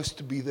supposed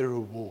to be the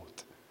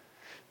reward.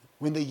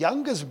 When the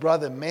youngest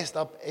brother messed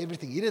up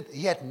everything,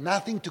 he had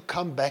nothing to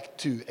come back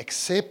to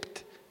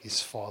except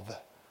his father.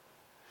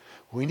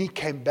 When he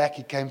came back,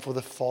 he came for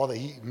the father.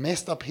 He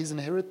messed up his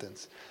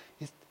inheritance.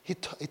 He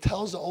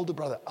tells the older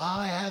brother,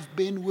 I have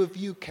been with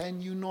you.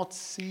 Can you not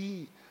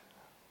see?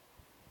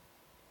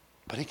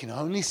 But he can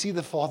only see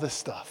the father's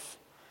stuff,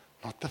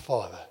 not the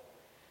father.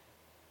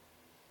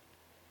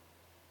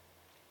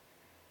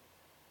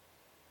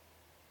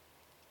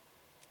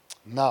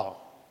 Now,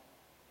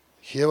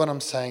 hear what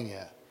I'm saying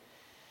here.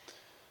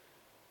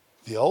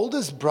 The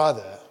oldest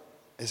brother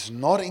is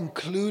not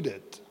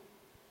included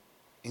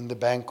in the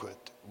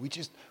banquet, which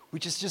is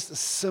just a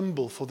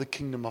symbol for the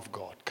kingdom of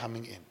God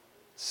coming in.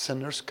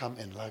 Sinners come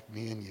in like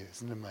me and you.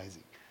 Isn't it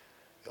amazing?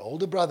 The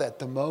older brother at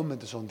the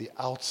moment is on the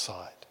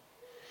outside.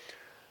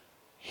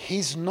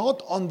 He's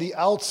not on the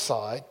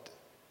outside,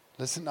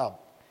 listen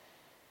up,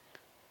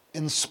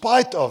 in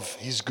spite of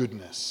his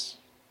goodness.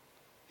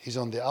 He's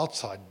on the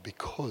outside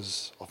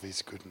because of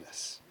his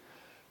goodness.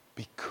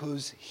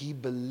 Because he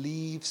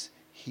believes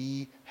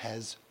he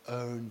has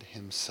earned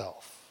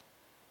himself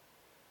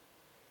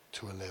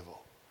to a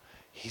level.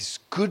 His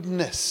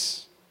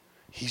goodness,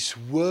 his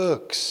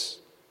works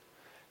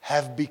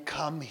have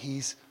become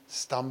his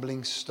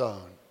stumbling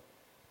stone.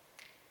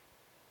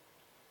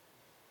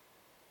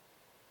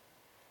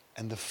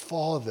 And the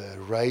Father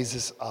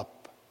raises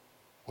up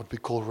what we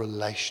call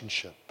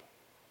relationship.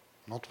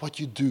 Not what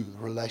you do,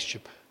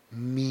 relationship.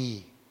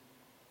 Me.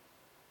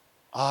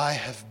 I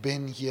have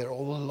been here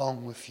all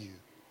along with you.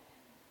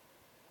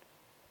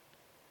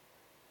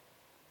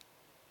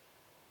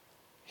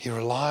 He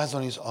relies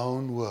on his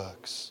own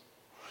works.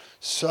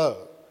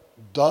 So,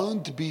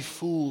 don't be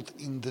fooled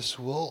in this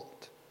world.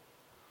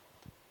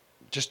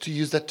 Just to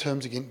use that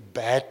terms again,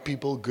 bad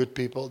people, good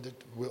people,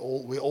 we're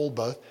all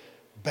both.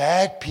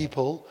 Bad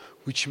people,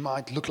 which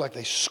might look like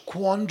they're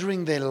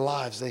squandering their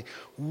lives, they're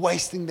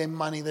wasting their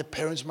money, their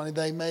parents' money,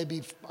 they may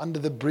be under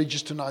the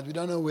bridges tonight, we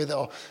don't know where they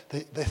are,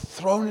 they've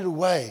thrown it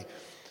away.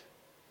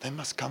 They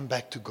must come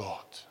back to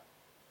God.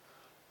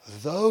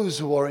 Those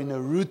who are in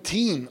a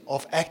routine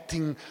of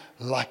acting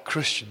like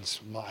Christians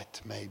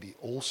might maybe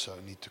also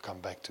need to come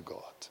back to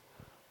God.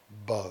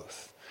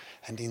 Both.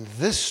 And in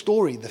this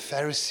story, the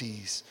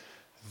Pharisees,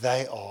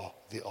 they are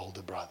the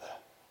older brother.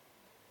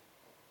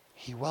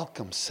 He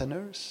welcomes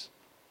sinners.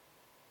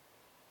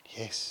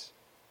 Yes.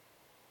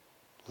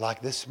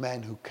 Like this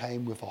man who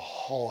came with a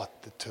heart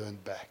that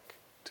turned back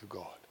to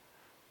God.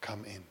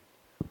 Come in.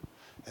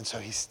 And so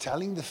he's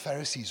telling the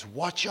Pharisees,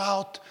 watch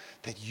out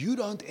that you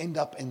don't end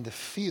up in the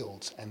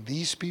fields. And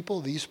these people,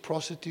 these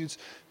prostitutes,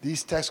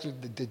 these tax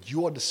collectors that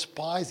you are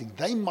despising,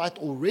 they might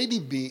already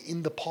be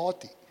in the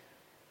party.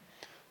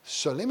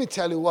 So let me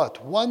tell you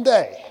what, one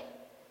day,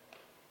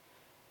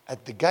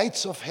 at the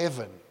gates of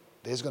heaven,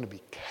 there's going to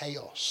be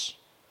chaos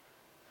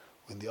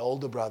when the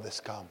older brothers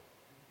come.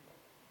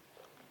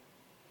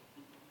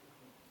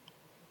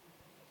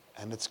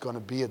 And it's going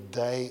to be a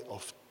day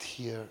of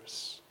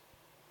tears.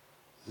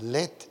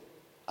 Let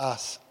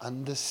us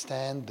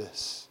understand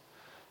this.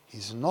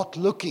 He's not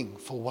looking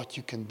for what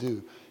you can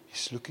do.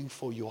 He's looking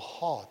for your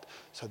heart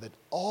so that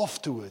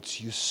afterwards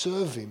you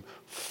serve him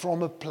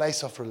from a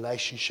place of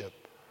relationship.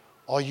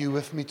 Are you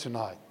with me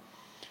tonight?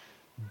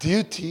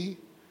 Duty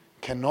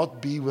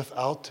cannot be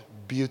without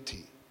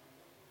beauty.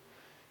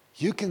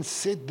 You can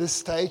set this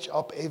stage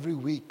up every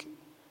week.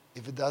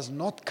 If it does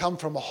not come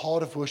from a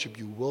heart of worship,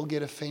 you will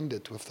get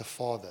offended with the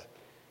Father.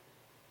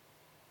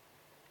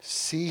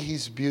 See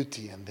his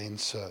beauty and then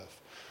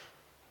serve.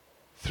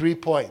 3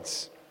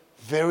 points.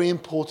 Very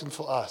important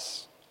for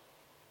us.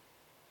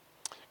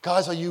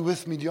 Guys, are you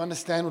with me? Do you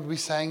understand what we're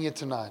saying here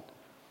tonight?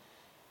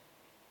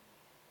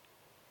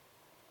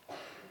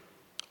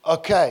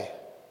 Okay,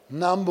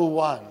 number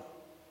one.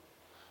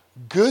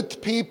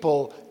 Good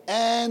people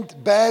and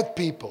bad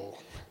people.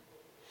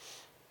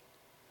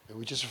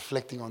 We're just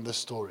reflecting on this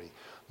story.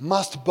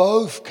 Must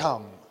both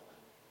come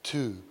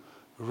to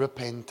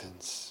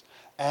repentance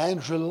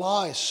and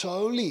rely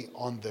solely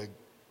on the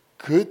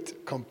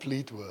good,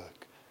 complete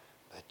work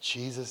that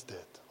Jesus did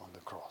on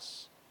the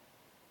cross.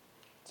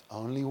 It's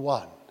only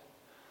one.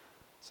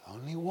 It's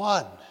only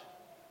one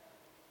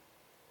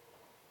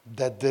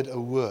that did a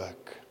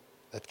work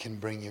that can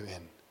bring you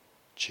in.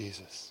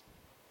 Jesus.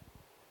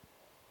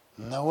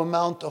 No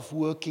amount of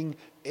working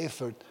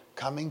effort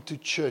coming to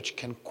church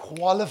can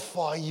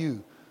qualify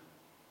you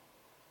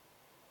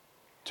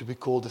to be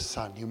called a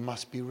son. You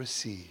must be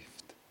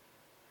received.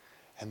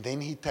 And then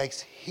he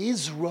takes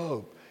his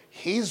robe,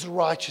 his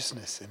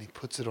righteousness, and he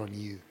puts it on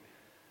you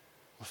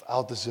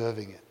without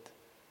deserving it.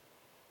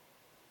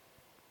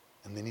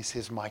 And then he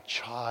says, my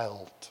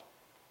child.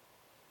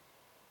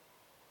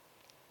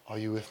 Are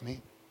you with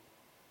me?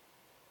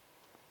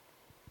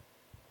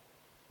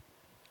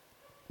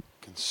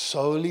 You can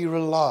solely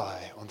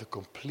rely on the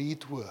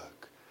complete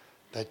work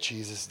that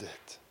Jesus did.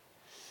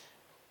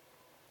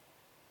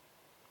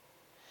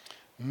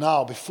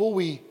 Now, before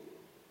we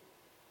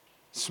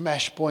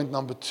smash point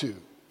number 2,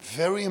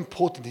 very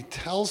important, he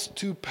tells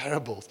 2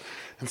 parables.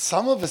 And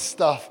some of the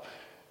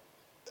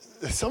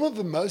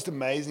most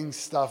amazing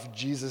stuff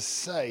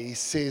Jesus he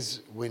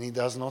says when he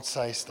does not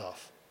say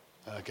stuff.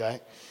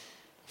 Okay?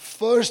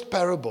 First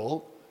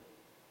parable,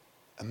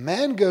 a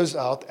man goes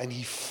out and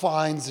he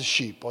finds a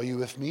sheep. Are you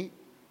with me?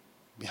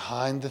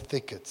 Behind the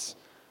thickets,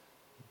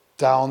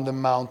 down the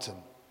mountain.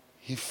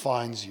 He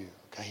finds you.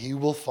 Okay? He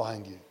will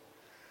find you.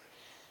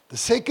 The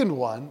second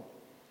one,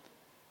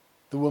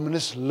 the woman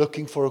is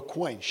looking for a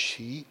coin.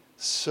 She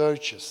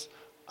searches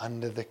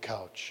under the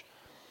couch.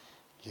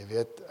 Jy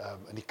weet,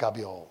 in die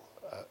kabial,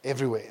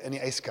 everywhere, in die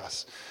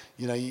yskas.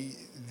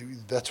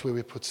 That's where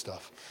we put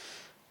stuff.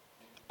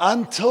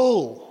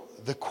 Until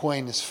the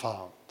coin is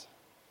found.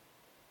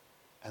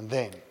 And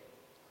then,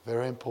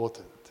 very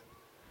important,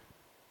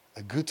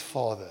 a good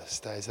father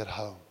stays at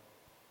home.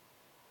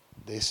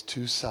 There's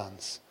 2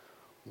 sons.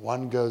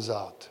 One goes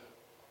out,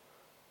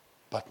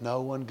 but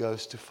no one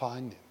goes to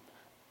find him.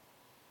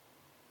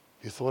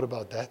 You thought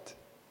about that?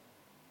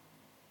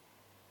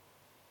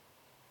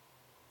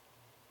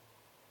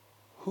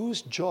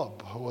 Whose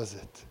job was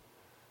it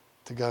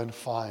to go and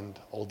find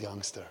old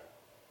youngster,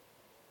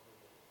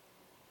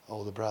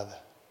 older brother?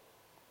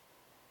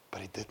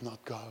 But he did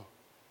not go.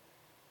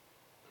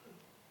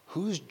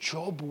 Whose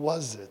job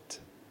was it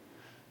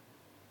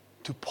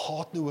to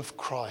partner with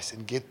Christ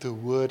and get the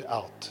word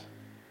out?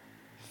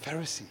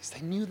 Pharisees,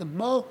 they knew the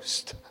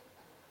most.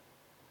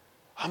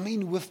 I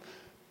mean, with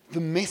the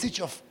message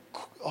of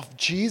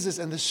Jesus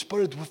and the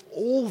Spirit, with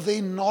all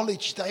their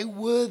knowledge, they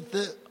were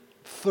the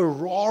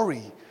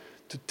Ferrari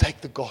to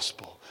take the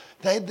gospel.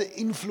 They had the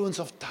influence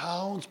of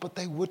towns, but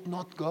they would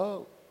not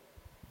go.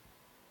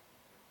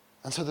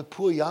 And so the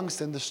poor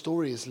youngster in the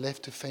story is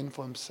left to fend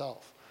for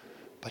himself.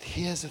 But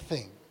here's the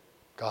thing,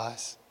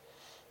 guys.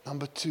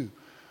 Number 2,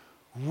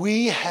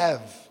 we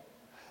have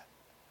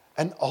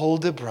an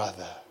older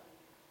brother,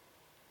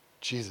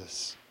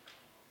 Jesus,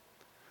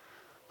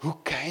 who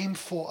came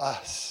for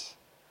us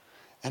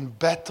and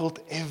battled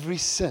every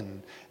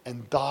sin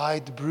and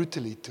died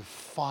brutally to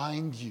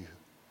find you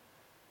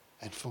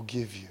and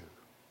forgive you.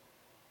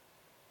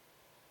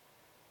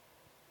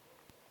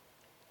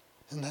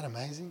 Isn't that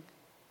amazing?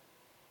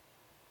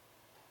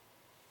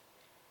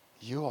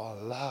 You are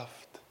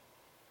loved.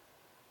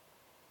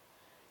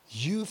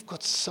 You've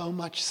got so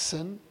much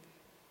sin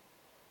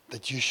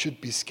that you should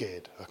be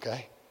scared,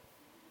 okay?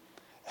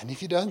 And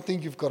if you don't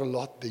think you've got a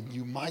lot, then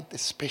you might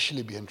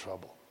especially be in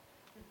trouble.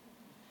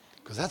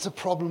 Because that's a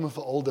problem with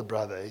the older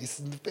brother. He's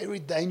in a very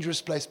dangerous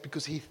place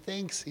because he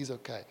thinks he's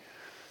okay.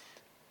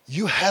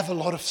 You have a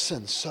lot of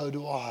sin, so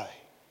do I.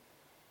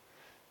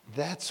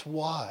 That's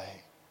why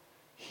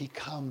he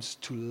comes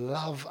to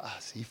love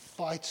us. He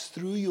fights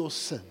through your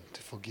sin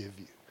to forgive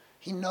you.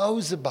 He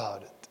knows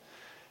about it.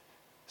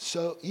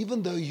 So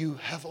even though you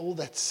have all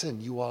that sin,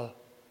 you are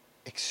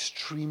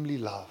extremely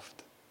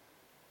loved.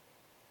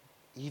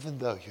 Even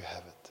though you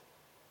have it.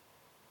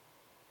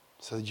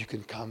 So that you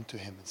can come to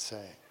him and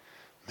say,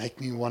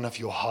 make me one of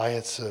your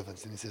hired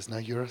servants. And he says, no,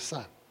 you're a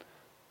son.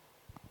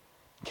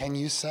 Can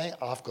you say,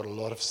 I've got a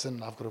lot of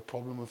sin, I've got a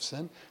problem with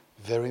sin?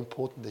 Very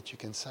important that you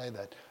can say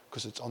that,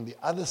 because it's on the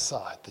other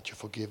side that your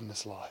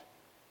forgiveness lies.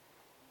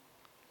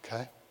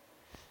 Okay?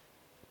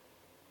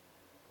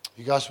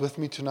 You guys with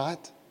me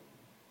tonight?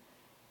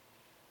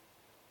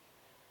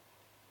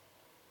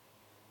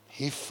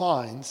 He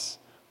finds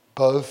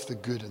both the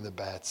good and the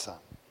bad son,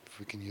 if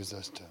we can use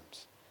those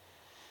terms.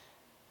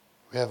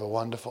 We have a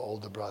wonderful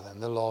older brother.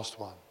 And the last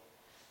one.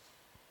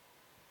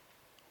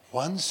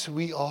 Once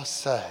we are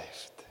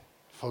saved,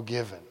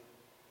 forgiven,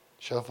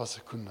 Shofar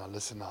Sakuna,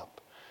 listen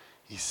up.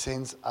 He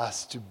sends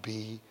us to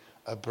be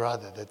a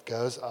brother that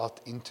goes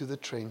out into the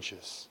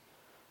trenches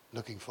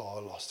looking for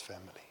our lost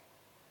family.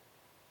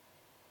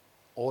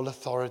 All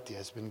authority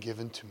has been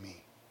given to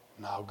me.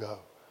 Now go.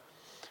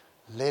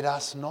 let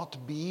us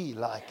not be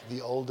like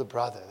the older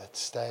brother that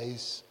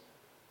stays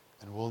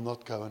and will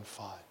not go and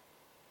find.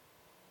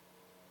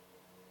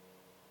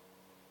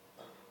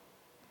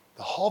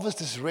 The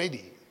harvest is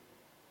ready,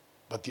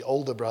 but the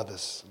older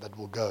brothers that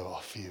will go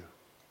are few.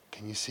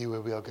 Can you see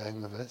where we are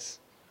going with this?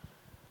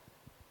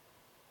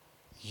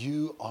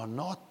 You are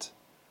not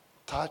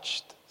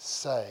touched,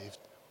 saved,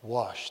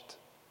 washed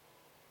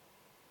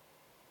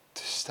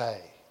to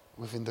stay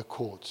within the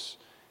courts.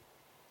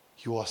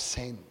 You are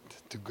sent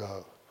to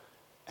go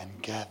and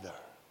gather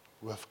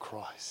with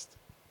Christ.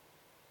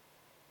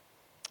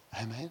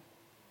 Amen.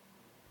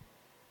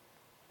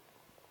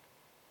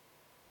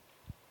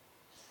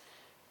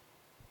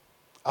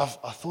 I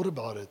thought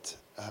about it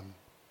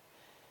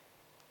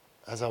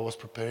as I was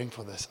preparing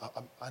for this.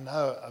 I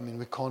know,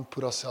 we can't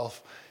put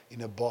ourselves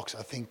in a box.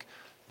 I think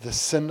the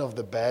sin of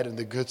the bad and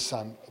the good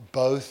son,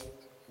 both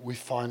we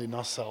find in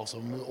ourselves,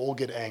 and we all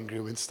get angry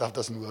when stuff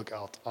doesn't work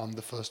out. I'm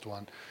the first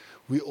one.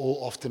 We all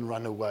often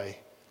run away.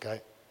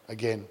 Okay?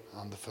 Again,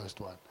 I'm the first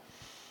one.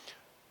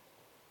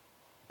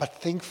 But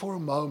think for a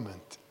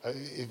moment,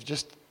 if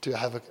just to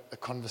have a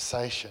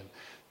conversation,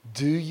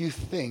 do you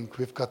think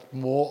we've got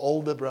more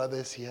older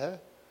brothers here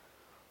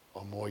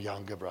or more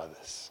younger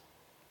brothers?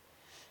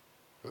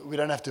 We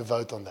don't have to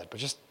vote on that, but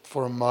just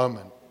for a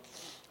moment,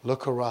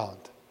 look around.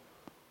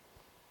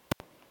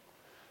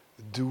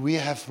 Do we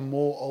have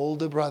more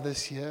older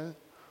brothers here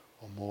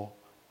or more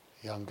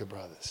younger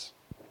brothers?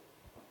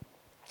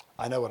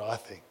 I know what I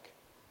think.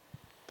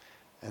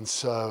 And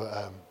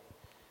so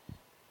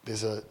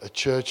there's a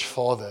church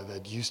father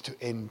that used to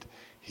end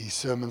his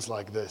sermons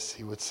like this.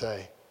 He would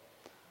say,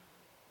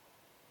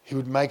 he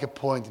would make a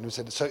point and he would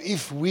say, so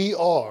if we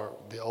are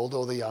the older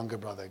or the younger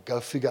brother, go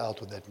figure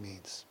out what that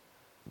means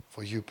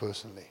for you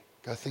personally.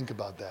 Go think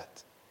about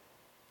that.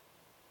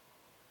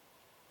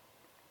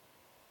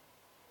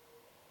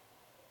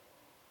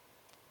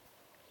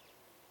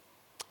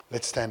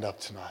 Let's stand up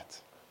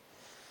tonight.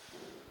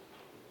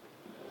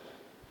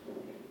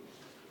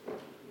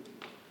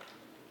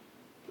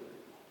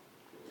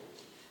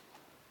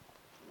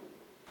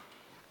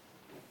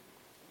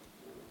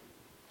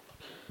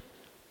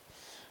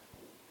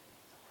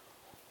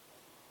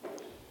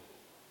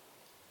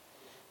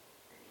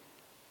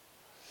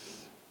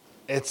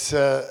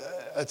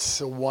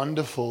 It's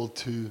wonderful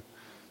to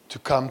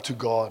come to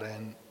God,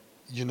 and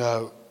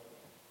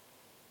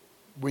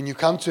when you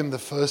come to Him the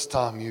first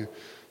time, you're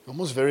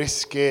almost very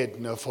scared,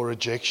 for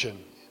rejection.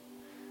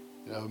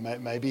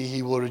 Maybe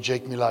He will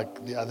reject me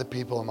like the other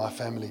people in my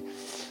family.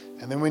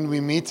 And then when we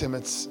meet Him,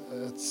 it's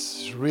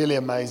really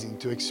amazing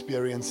to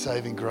experience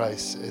saving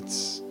grace.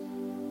 It's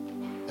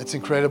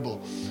incredible.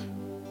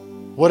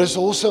 What is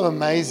also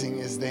amazing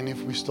is then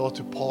if we start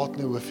to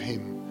partner with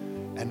Him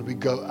and we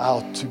go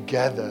out to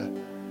gather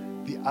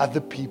the other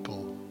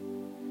people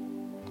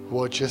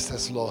who are just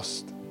as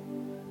lost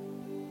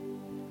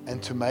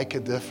and to make a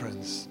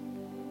difference.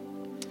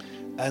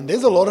 And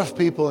there's a lot of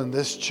people in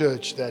this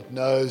church that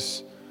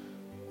knows,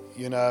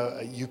 you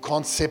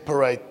can't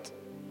separate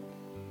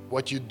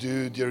what you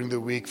do during the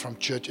week from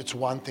church. It's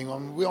one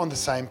thing. We're on the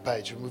same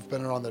page and we've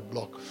been around that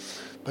block.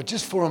 But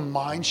just for a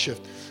mind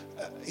shift,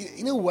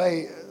 in a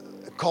way,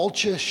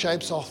 culture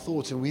shapes our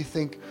thoughts and we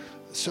think,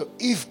 so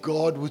if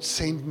God would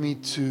send me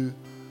to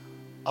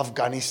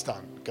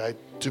Afghanistan, okay,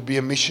 to be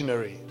a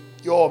missionary,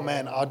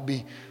 I'd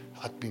be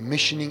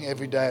missioning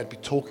every day. I'd be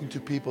talking to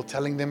people,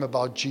 telling them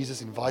about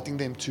Jesus, inviting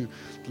them to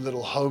the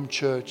little home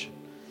church.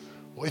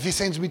 Or if He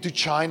sends me to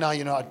China,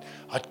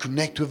 I'd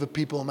connect with the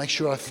people, make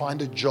sure I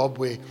find a job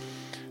where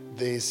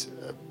there's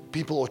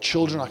people or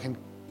children I can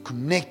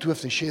connect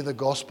with and share the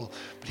gospel.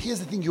 But here's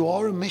the thing, you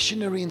are a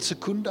missionary in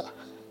Secunda.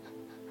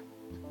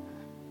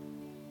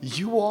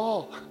 You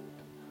are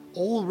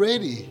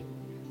already.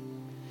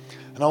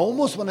 And I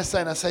almost want to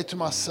say, and I say to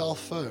myself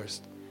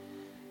first,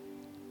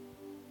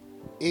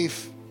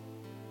 if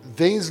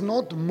there's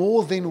not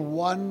more than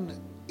one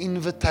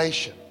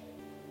invitation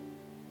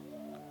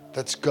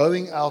that's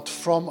going out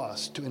from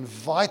us to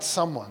invite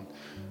someone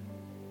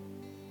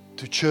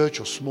to church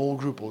or small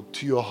group or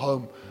to your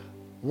home,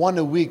 one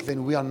a week,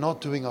 then we are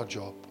not doing our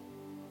job.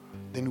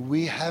 Then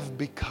we have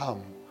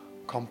become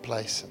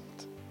complacent.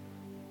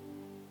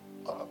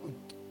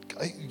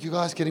 You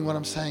guys getting what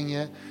I'm saying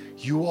here?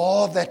 You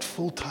are that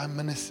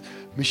full-time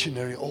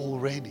missionary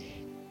already.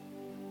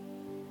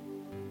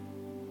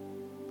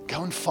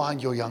 Go and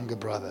find your younger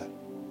brother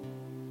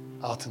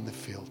out in the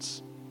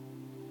fields.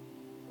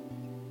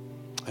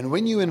 And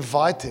when you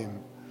invite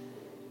him,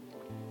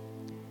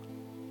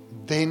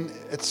 then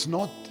it's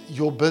not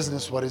your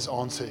business what his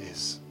answer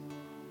is.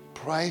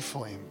 Pray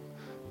for him.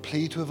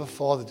 Plead with the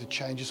Father to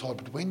change his heart.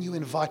 But when you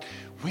invite,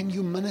 when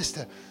you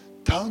minister,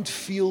 don't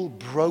feel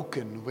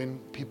broken when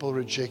people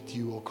reject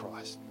you or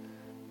Christ.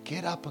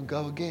 Get up and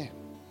go again.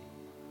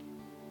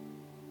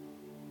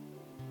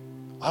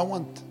 I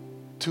want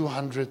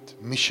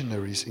 200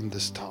 missionaries in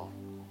this town.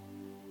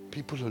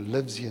 People who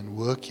live here and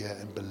work here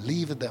and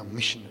believe that they are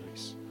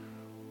missionaries.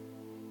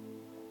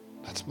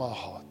 That's my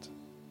heart.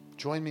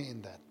 Join me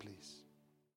in that, please.